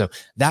connecting with. So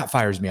that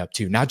fires me up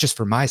too, not just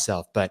for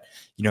myself, but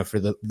you know,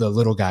 for the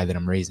little guy that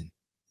I'm raising.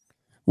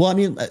 Well, I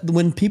mean,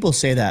 when people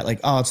say that, like,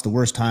 oh, it's the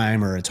worst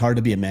time or it's hard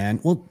to be a man.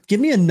 Well,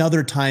 give me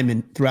another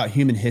time throughout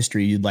human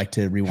history you'd like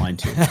to rewind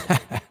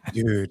to.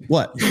 Dude.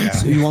 What? Yeah.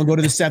 So you want to go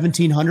to the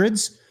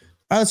 1700s? All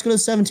right, let's go to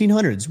the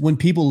 1700s when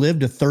people lived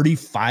to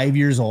 35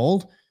 years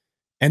old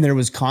and there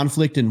was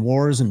conflict and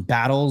wars and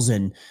battles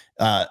and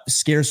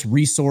scarce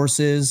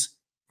resources.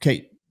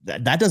 Okay,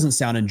 that doesn't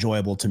sound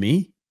enjoyable to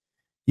me.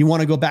 You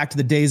want to go back to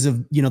the days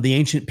of, the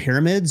ancient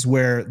pyramids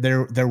where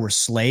there were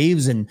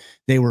slaves and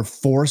they were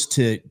forced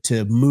to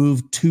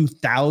move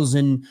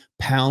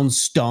 2,000-pound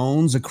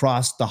stones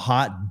across the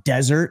hot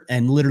desert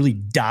and literally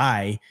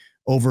die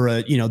over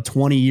a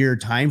 20-year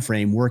time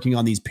frame working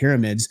on these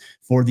pyramids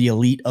for the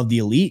elite of the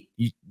elite.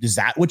 Is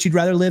that what you'd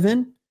rather live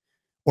in?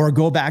 Or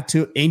go back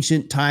to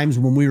ancient times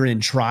when we were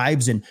in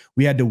tribes and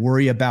we had to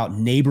worry about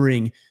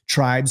neighboring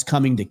tribes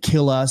coming to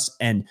kill us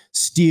and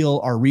steal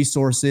our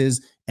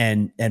resources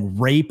and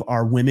rape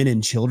our women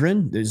and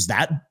children? Was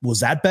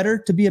that better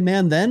to be a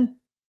man then?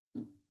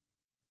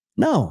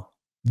 No,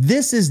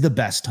 this is the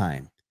best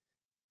time.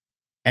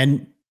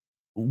 And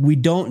we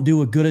don't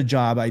do a good a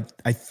job, I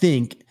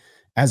think,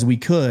 as we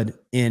could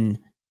in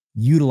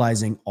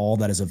utilizing all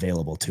that is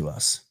available to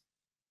us.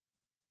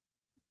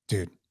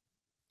 Dude.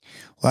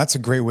 Well, that's a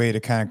great way to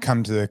kind of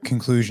come to the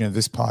conclusion of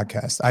this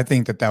podcast. I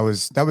think that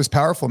was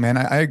powerful, man.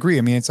 I agree.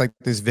 I mean, it's like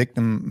this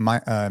victim,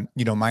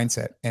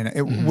 mindset,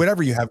 and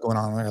whatever you have going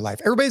on in their life,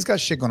 everybody's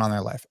got shit going on in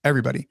their life,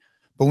 everybody.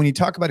 But when you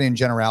talk about it in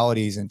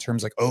generalities, in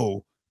terms like,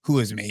 oh, who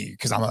is me?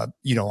 Because I'm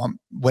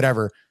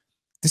whatever.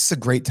 This is a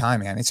great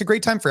time, man. It's a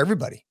great time for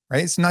everybody,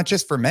 right? It's not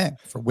just for men,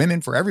 for women,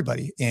 for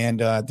everybody.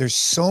 And there's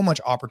so much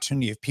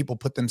opportunity if people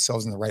put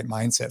themselves in the right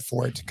mindset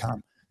for it to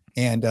come.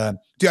 And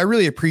dude, I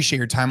really appreciate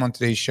your time on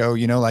today's show.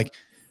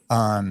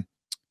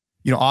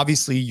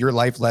 Obviously your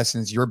life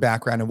lessons, your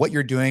background, and what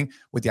you're doing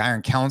with the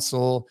Iron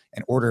Council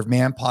and Order of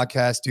Man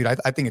podcast, dude,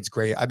 I think it's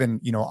great. I've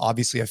been,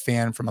 obviously a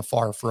fan from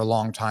afar for a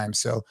long time.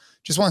 So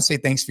just want to say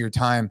thanks for your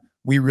time.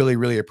 We really,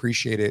 really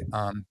appreciate it.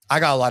 I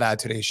got a lot out of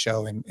today's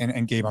show,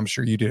 and Gabe, I'm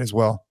sure you did as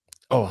well.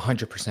 Oh,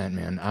 100%,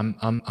 man.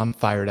 I'm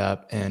fired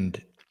up,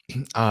 and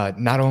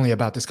not only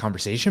about this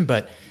conversation,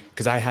 but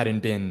because I hadn't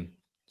been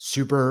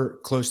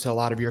super close to a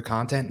lot of your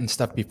content and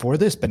stuff before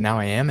this, but now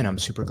I am, and I'm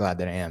super glad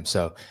that I am.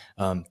 So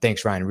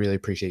thanks, Ryan. Really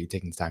appreciate you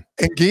taking the time.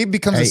 And Gabe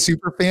becomes a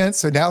super fan,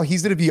 so now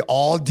he's going to be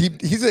all deep.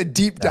 He's a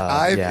deep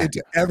dive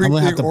into everything.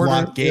 I'm going to have to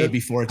block Gabe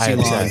before too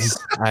long.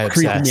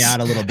 Creeping me out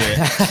a little bit.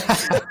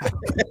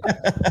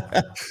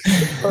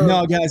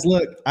 No, guys,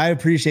 look, I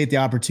appreciate the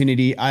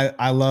opportunity.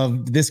 I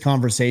love this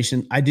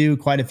conversation. I do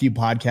quite a few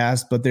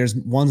podcasts, but there's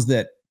ones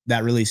that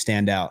really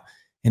stand out.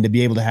 And to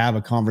be able to have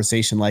a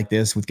conversation like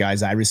this with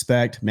guys I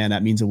respect, man,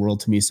 that means the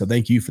world to me. So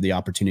thank you for the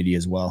opportunity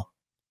as well.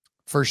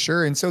 For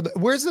sure. And so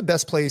where's the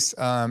best place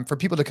for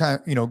people to kind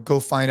of, go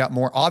find out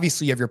more?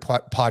 Obviously you have your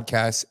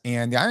podcast,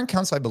 and the Iron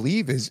Council, I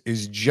believe is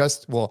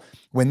just, well,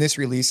 when this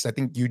released, I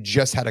think you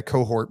just had a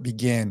cohort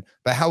begin,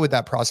 but how would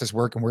that process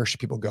work, and where should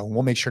people go? And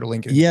we'll make sure to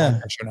link it in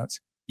the show notes.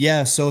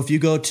 Yeah. So if you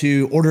go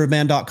to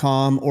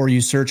orderofman.com or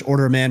you search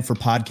Order of Man for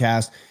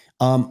podcast,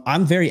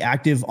 I'm very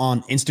active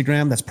on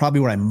Instagram. That's probably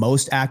where I'm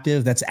most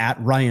active. That's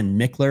at Ryan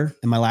Michler.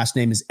 And my last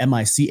name is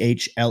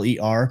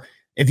Michler.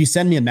 If you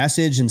send me a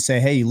message and say,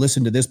 hey,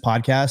 listen to this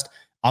podcast,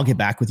 I'll get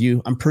back with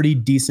you. I'm pretty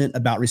decent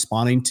about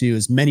responding to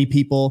as many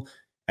people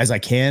as I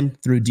can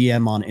through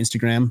DM on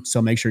Instagram. So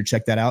make sure to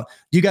check that out.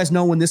 Do you guys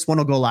know when this one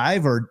will go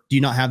live, or do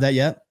you not have that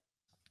yet?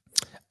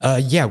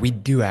 Yeah, we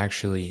do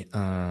actually.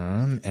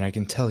 And I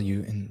can tell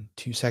you in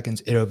 2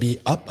 seconds, it'll be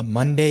up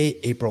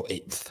Monday, April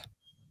 8th.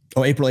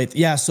 Oh, April 8th.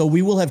 Yeah. So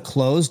we will have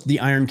closed the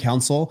Iron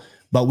Council,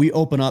 but we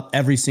open up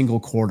every single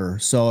quarter.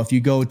 So if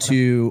you go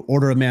to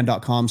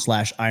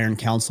orderofman.com/Iron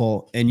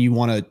Council and you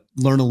want to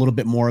learn a little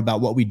bit more about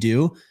what we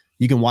do,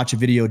 you can watch a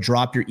video,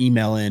 drop your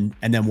email in,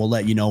 and then we'll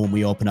let you know when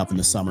we open up in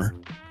the summer.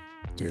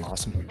 Dude,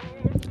 awesome.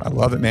 I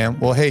love it, man.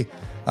 Well, hey,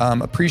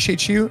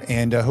 appreciate you,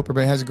 and hope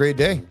everybody has a great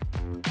day.